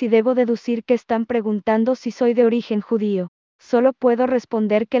 si debo deducir que están preguntando si soy de origen judío, solo puedo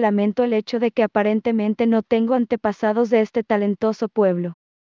responder que lamento el hecho de que aparentemente no tengo antepasados de este talentoso pueblo.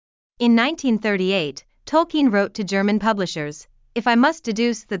 In 1938, Tolkien wrote to German publishers, "If I must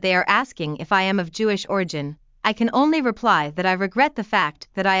deduce that they are asking if I am of Jewish origin, I can only reply that I regret the fact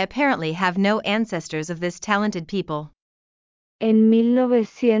that I apparently have no ancestors of this talented people." En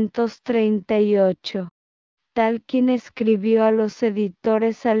 1938, Tolkien escribió a los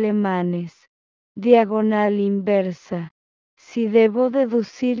editores alemanes: diagonal inversa. Si debo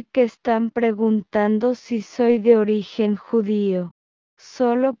deducir que están preguntando si soy de origen judío,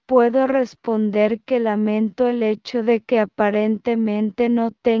 solo puedo responder que lamento el hecho de que aparentemente no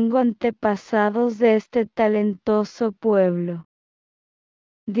tengo antepasados de este talentoso pueblo.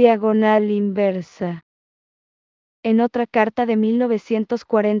 Diagonal inversa. En otra carta de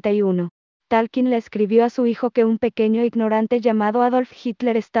 1941, Tolkien le escribió a su hijo que un pequeño ignorante llamado Adolf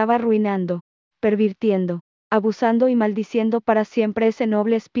Hitler estaba arruinando, pervirtiendo, abusando y maldiciendo para siempre ese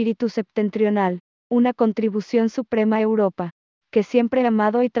noble espíritu septentrional, una contribución suprema a Europa, que siempre ha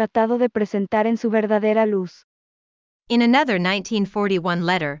amado y tratado de presentar en su verdadera luz. In another 1941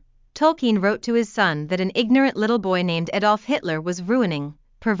 letter, Tolkien wrote to his son that an ignorant little boy named Adolf Hitler was ruining,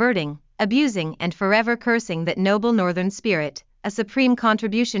 perverting, abusing and forever cursing that noble northern spirit, a supreme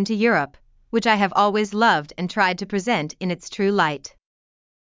contribution to Europe, which I have always loved and tried to present in its true light.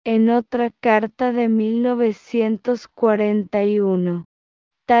 En otra carta de 1941,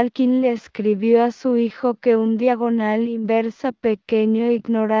 Tolkien le escribió a su hijo que un diagonal inversa pequeño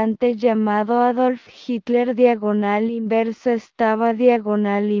ignorante llamado Adolf Hitler diagonal inversa estaba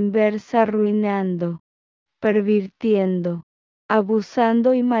diagonal inversa arruinando, pervirtiendo,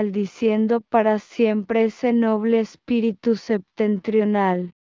 abusando y maldiciendo para siempre ese noble espíritu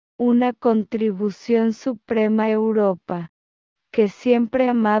septentrional, una contribución suprema a Europa, que siempre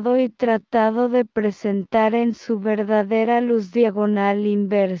ha amado y tratado de presentar en su verdadera luz diagonal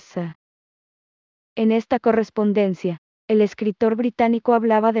inversa. En esta correspondencia, el escritor británico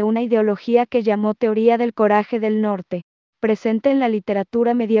hablaba de una ideología que llamó teoría del coraje del norte, presente en la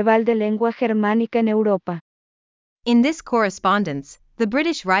literatura medieval de lengua germánica en Europa. In this correspondence, the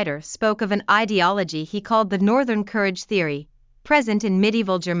British writer spoke of an ideology he called the Northern Courage Theory, present in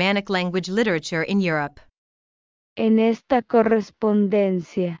medieval Germanic language literature in Europe. En esta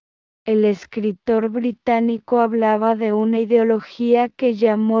correspondencia, el escritor británico hablaba de una ideología que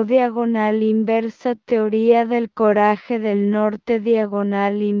llamó diagonal inversa teoría del coraje del norte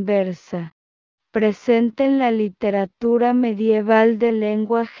diagonal inversa, presente en la literatura medieval de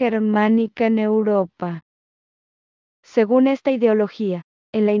lengua germánica en Europa. Según esta ideología,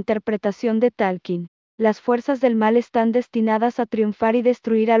 en la interpretación de Tolkien, las fuerzas del mal están destinadas a triunfar y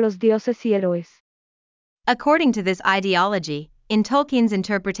destruir a los dioses y héroes. According to this ideology, in Tolkien's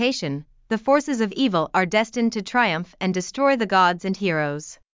interpretation, the forces of evil are destined to triumph and destroy the gods and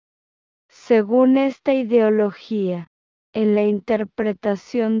heroes. Según esta ideología, en la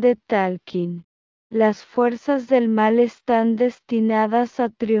interpretación de Tolkien, las fuerzas del mal están destinadas a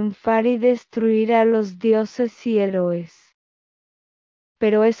triunfar y destruir a los dioses y héroes.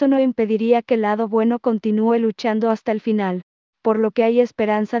 Pero eso no impediría que el lado bueno continúe luchando hasta el final, por lo que hay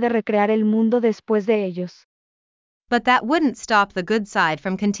esperanza de recrear el mundo después de ellos. But that wouldn't stop the good side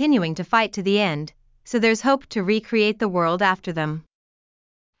from continuing to fight to the end, so there's hope to recreate the world after them.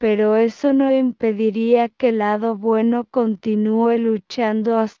 Pero eso no impediría que el lado bueno continúe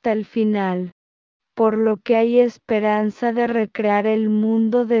luchando hasta el final, por lo que hay esperanza de recrear el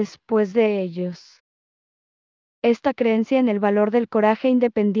mundo después de ellos. Esta creencia en el valor del coraje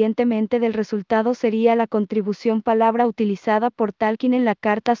independientemente del resultado sería la contribución palabra utilizada por Tolkien en la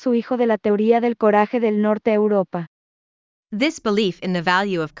carta a su hijo de la teoría del coraje del norte a Europa. This belief in the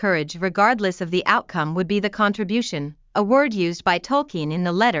value of courage regardless of the outcome would be the contribution, a word used by Tolkien in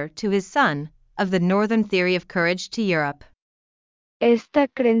the letter to his son, of the Northern theory of courage to Europe. Esta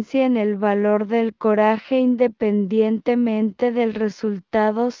creencia en el valor del coraje independientemente del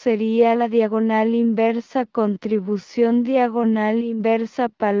resultado sería la diagonal inversa contribución diagonal inversa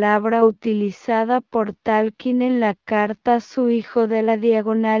palabra utilizada por Tolkien en la carta a su hijo de la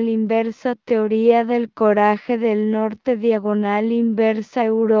diagonal inversa teoría del coraje del norte diagonal inversa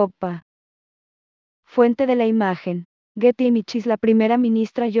Europa. Fuente de la imagen. Getty Images. La primera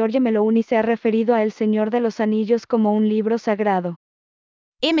ministra George Meloni se ha referido a El Señor de los Anillos como un libro sagrado.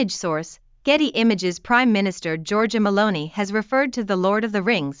 Image source, Getty Images Prime Minister Giorgia Meloni has referred to The Lord of the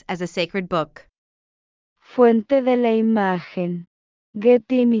Rings as a sacred book. Fuente de la imagen.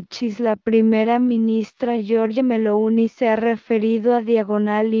 Getty Images. La primera ministra Giorgia Meloni se ha referido a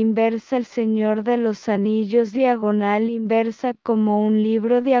diagonal inversa El Señor de los Anillos diagonal inversa como un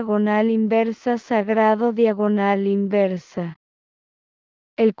libro diagonal inversa sagrado diagonal inversa.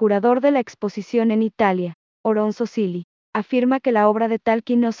 El curador de la exposición en Italia, Oronzo Silli, afirma que la obra de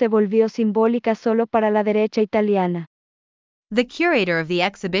Tolkien no se volvió simbólica solo para la derecha italiana. The curator of the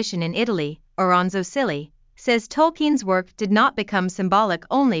exhibition in Italy, Oronzo Silli, says Tolkien's work did not become symbolic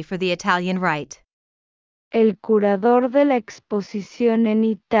only for the Italian right. El curador de la exposición en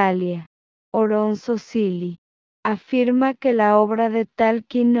Italia, Oronzo Silli, afirma que la obra de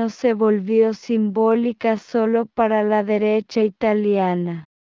Tolkien no se volvió simbólica solo para la derecha italiana.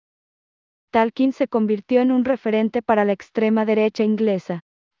 Tolkien se convirtió en un referente para la extrema derecha inglesa,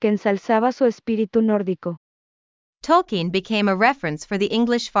 que ensalzaba su espíritu nórdico. Tolkien became a reference for the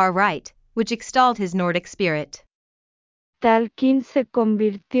English far right, which extolled his Nordic spirit. Tolkien se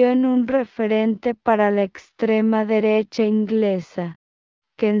convirtió en un referente para la extrema derecha inglesa,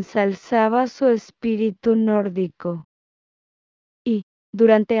 que ensalzaba su espíritu nórdico. Y,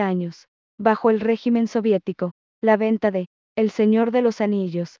 durante años, bajo el régimen soviético, la venta de El Señor de los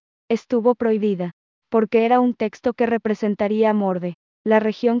Anillos estuvo prohibida, porque era un texto que representaría a Morde, la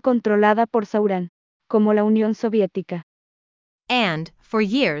región controlada por Sauron, como la Unión Soviética. And, for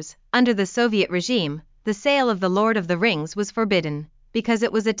years, under the Soviet regime, the sale of The Lord of the Rings was forbidden, because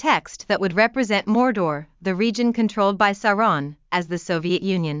it was a text that would represent Mordor, the region controlled by Sauron, as the Soviet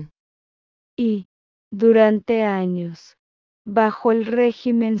Union. Y, durante años, bajo el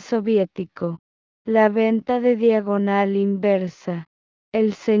régimen soviético, la venta de diagonal inversa,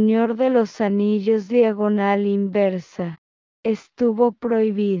 El Señor de los Anillos diagonal inversa, estuvo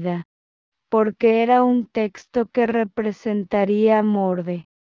prohibida, porque era un texto que representaría a Morde,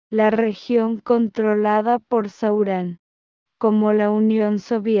 la región controlada por Sauron, como la Unión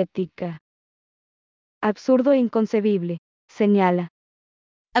Soviética. Absurdo e inconcebible, señala.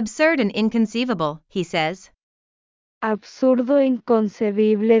 Absurd and inconceivable, he says. Absurdo e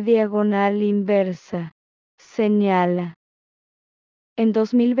inconcebible diagonal inversa, señala. En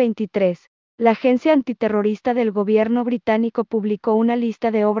 2023, la agencia antiterrorista del gobierno británico publicó una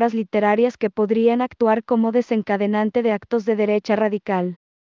lista de obras literarias que podrían actuar como desencadenante de actos de derecha radical.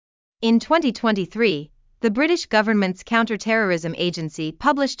 In 2023, the British government's counter-terrorism agency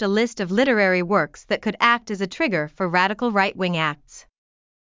published a list of literary works that could act as a trigger for radical right-wing acts.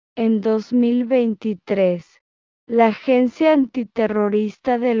 En 2023, la agencia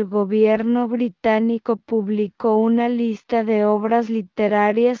antiterrorista del gobierno británico publicó una lista de obras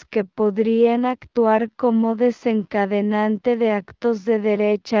literarias que podrían actuar como desencadenante de actos de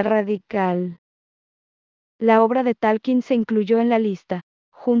derecha radical. La obra de Tolkien se incluyó en la lista,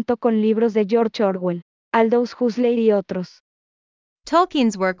 junto con libros de George Orwell, Aldous Huxley y otros.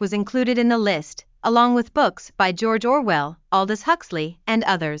 Tolkien's work was included in the list, along with books by George Orwell, Aldous Huxley, and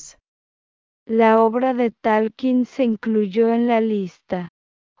others. La obra de Tolkien se incluyó en la lista,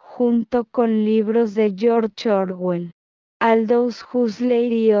 junto con libros de George Orwell, Aldous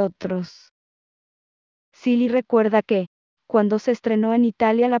Huxley y otros. Silly recuerda que, cuando se estrenó en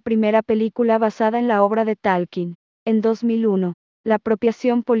Italia la primera película basada en la obra de Tolkien, en 2001, la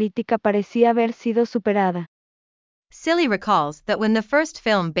apropiación política parecía haber sido superada. Silly recalls that when the first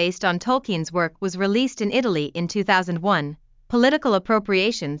film based on Tolkien's work was released in Italy in 2001, political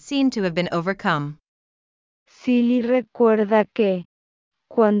appropriation seemed to have been overcome. Silly recuerda que,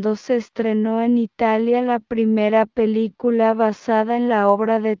 cuando se estrenó en Italia la primera película basada en la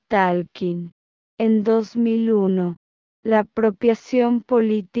obra de Tolkien, en 2001, la apropiación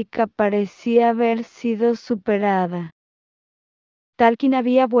política parecía haber sido superada. Tolkien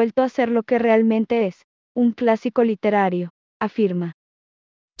había vuelto a ser lo que realmente es, un clásico literario, afirma.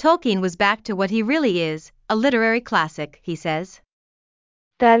 Tolkien was back to what he really is, a literary classic, he says.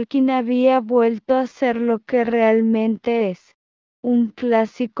 Tolkien había vuelto a ser lo que realmente es, un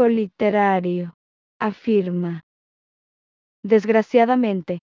clásico literario, afirma.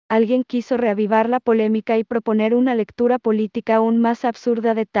 Desgraciadamente, alguien quiso reavivar la polémica y proponer una lectura política aún más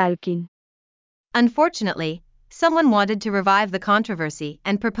absurda de Tolkien. Unfortunately, someone wanted to revive the controversy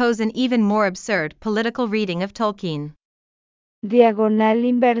and propose an even more absurd political reading of Tolkien. Diagonal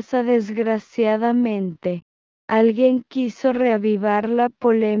inversa. Desgraciadamente, alguien quiso reavivar la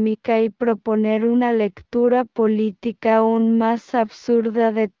polémica y proponer una lectura política aún más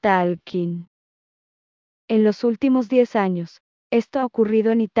absurda de Tolkien. En los últimos 10 años, esto ha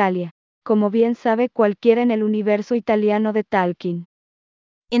ocurrido en Italia, como bien sabe cualquiera en el universo italiano de Tolkien.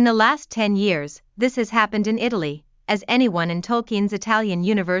 In the last 10 years, this has happened in Italy, as anyone in Tolkien's Italian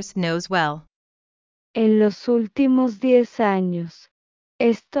universe knows well. En los últimos 10 años,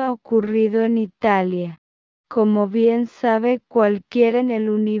 esto ha ocurrido en Italia, como bien sabe cualquiera en el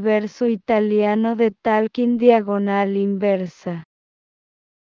universo italiano de Tolkien diagonal inversa.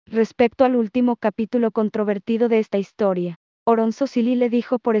 Respecto al último capítulo controvertido de esta historia, Oronzo Silly le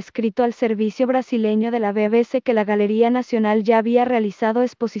dijo por escrito al servicio brasileño de la BBC que la Galería Nacional ya había realizado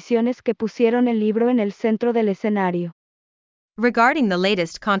exposiciones que pusieron el libro en el centro del escenario. Regarding the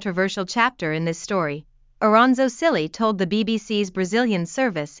latest controversial chapter in this story, Oronzo Silly told the BBC's Brazilian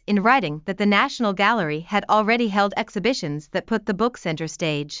service in writing that the National Gallery had already held exhibitions that put the book center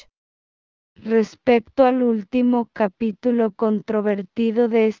stage. Respecto al último capítulo controvertido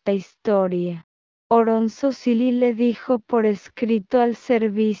de esta historia, Oronzo Silly le dijo por escrito al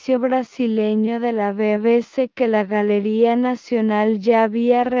servicio brasileño de la BBC que la Galería Nacional ya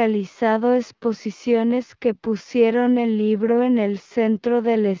había realizado exposiciones que pusieron el libro en el centro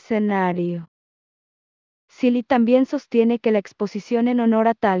del escenario. Silly también sostiene que la exposición en honor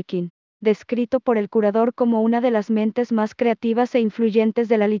a Tolkien, descrito por el curador como una de las mentes más creativas e influyentes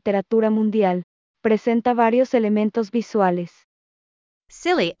de la literatura mundial, presenta varios elementos visuales.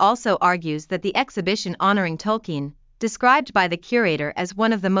 Silly also argues that the exhibition honoring Tolkien, described by the curator as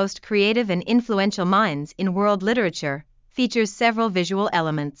one of the most creative and influential minds in world literature, features several visual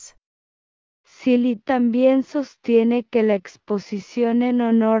elements. Silly también sostiene que la exposición en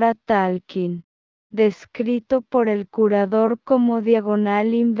honor a Tolkien, descrito por el curador como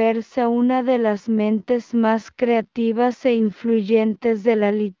diagonal inversa, una de las mentes más creativas e influyentes de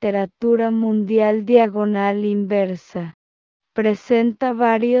la literatura mundial diagonal inversa, presenta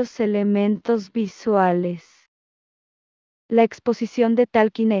varios elementos visuales. La exposición de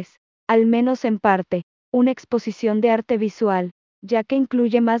Tolkien es, al menos en parte, una exposición de arte visual, ya que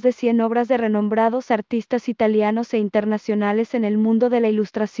incluye más de 100 obras de renombrados artistas italianos e internacionales en el mundo de la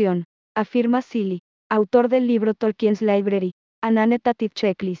ilustración, afirma Silly, autor del libro Tolkien's Library, an Annotated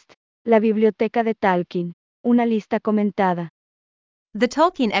Checklist, la biblioteca de Tolkien, una lista comentada. The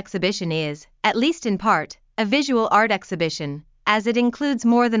Tolkien exhibition is, at least in part, a visual art exhibition, as it includes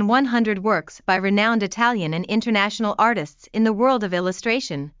more than 100 works by renowned Italian and international artists in the world of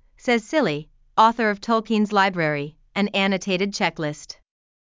illustration, says Silly, author of Tolkien's Library, an annotated checklist.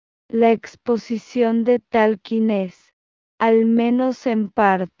 La exposición de Tolkien es, al menos en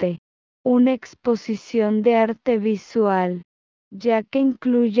parte, una exposición de arte visual, ya que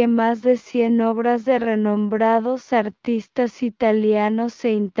incluye más de 100 obras de renombrados artistas italianos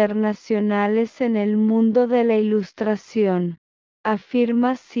e internacionales en el mundo de la ilustración,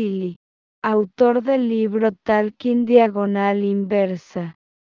 afirma Silly, autor del libro Tolkien diagonal inversa,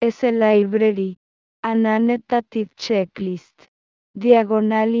 es el Library, an Annotated Checklist,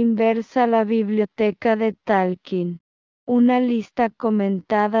 diagonal inversa, la biblioteca de Tolkien, una lista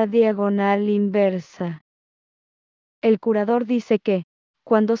comentada diagonal inversa. El curador dice que,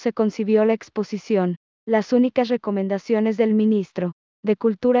 cuando se concibió la exposición, las únicas recomendaciones del ministro de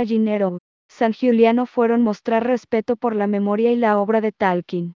Cultura Gennaro San Giuliano fueron mostrar respeto por la memoria y la obra de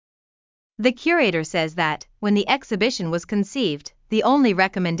Tolkien. The curator says that, when the exhibition was conceived, the only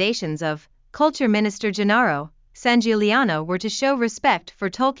recommendations of Culture Minister Gennaro San Giuliano were to show respect for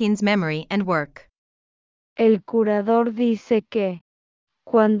Tolkien's memory and work. El curador dice que,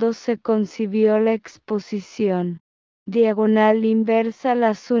 cuando se concibió la exposición, diagonal inversa,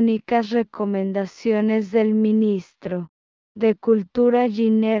 las únicas recomendaciones del ministro de Cultura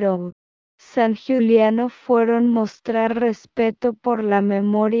Gennaro San Giuliano fueron mostrar respeto por la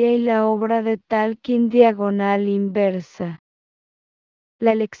memoria y la obra de Tolkien diagonal inversa.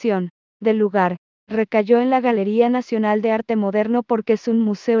 La elección del lugar recayó en la Galería Nacional de Arte Moderno porque es un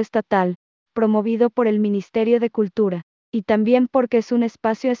museo estatal, promovido por el Ministerio de Cultura, y también porque es un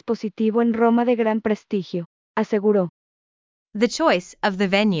espacio expositivo en Roma de gran prestigio, aseguró. The choice of the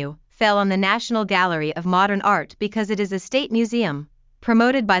venue fell on the National Gallery of Modern Art because it is a state museum,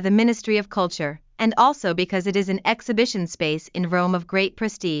 promoted by the Ministry of Culture, and also because it is an exhibition space in Rome of great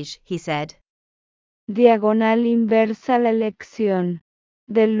prestige, he said. Diagonal inversa, la elección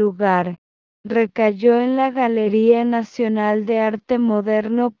del lugar recayó en la Galería Nacional de Arte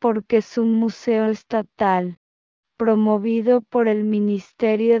Moderno porque es un museo estatal, promovido por el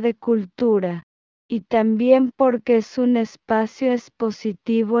Ministerio de Cultura, y también porque es un espacio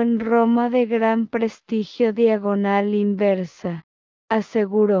expositivo en Roma de gran prestigio diagonal inversa,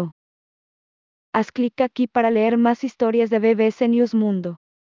 aseguró. Haz clic aquí para leer más historias de BBC News Mundo.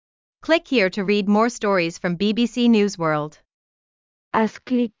 Click here to read more stories from BBC News World. Haz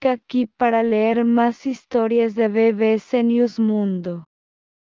clic aquí para leer más historias de BBC News Mundo.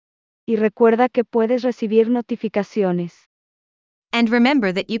 Y recuerda que puedes recibir notificaciones. And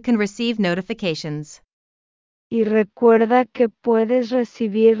remember that you can receive notifications. Y recuerda que puedes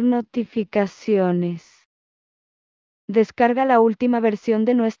recibir notificaciones. Descarga la última versión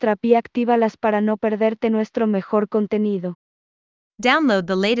de nuestra app y actívalas para no perderte nuestro mejor contenido. Download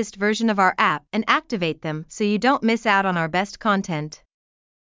the latest version of our app and activate them so you don't miss out on our best content.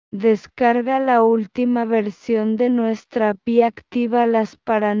 Descarga la última versión de nuestra app y actívalas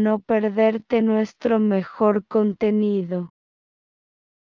para no perderte nuestro mejor contenido.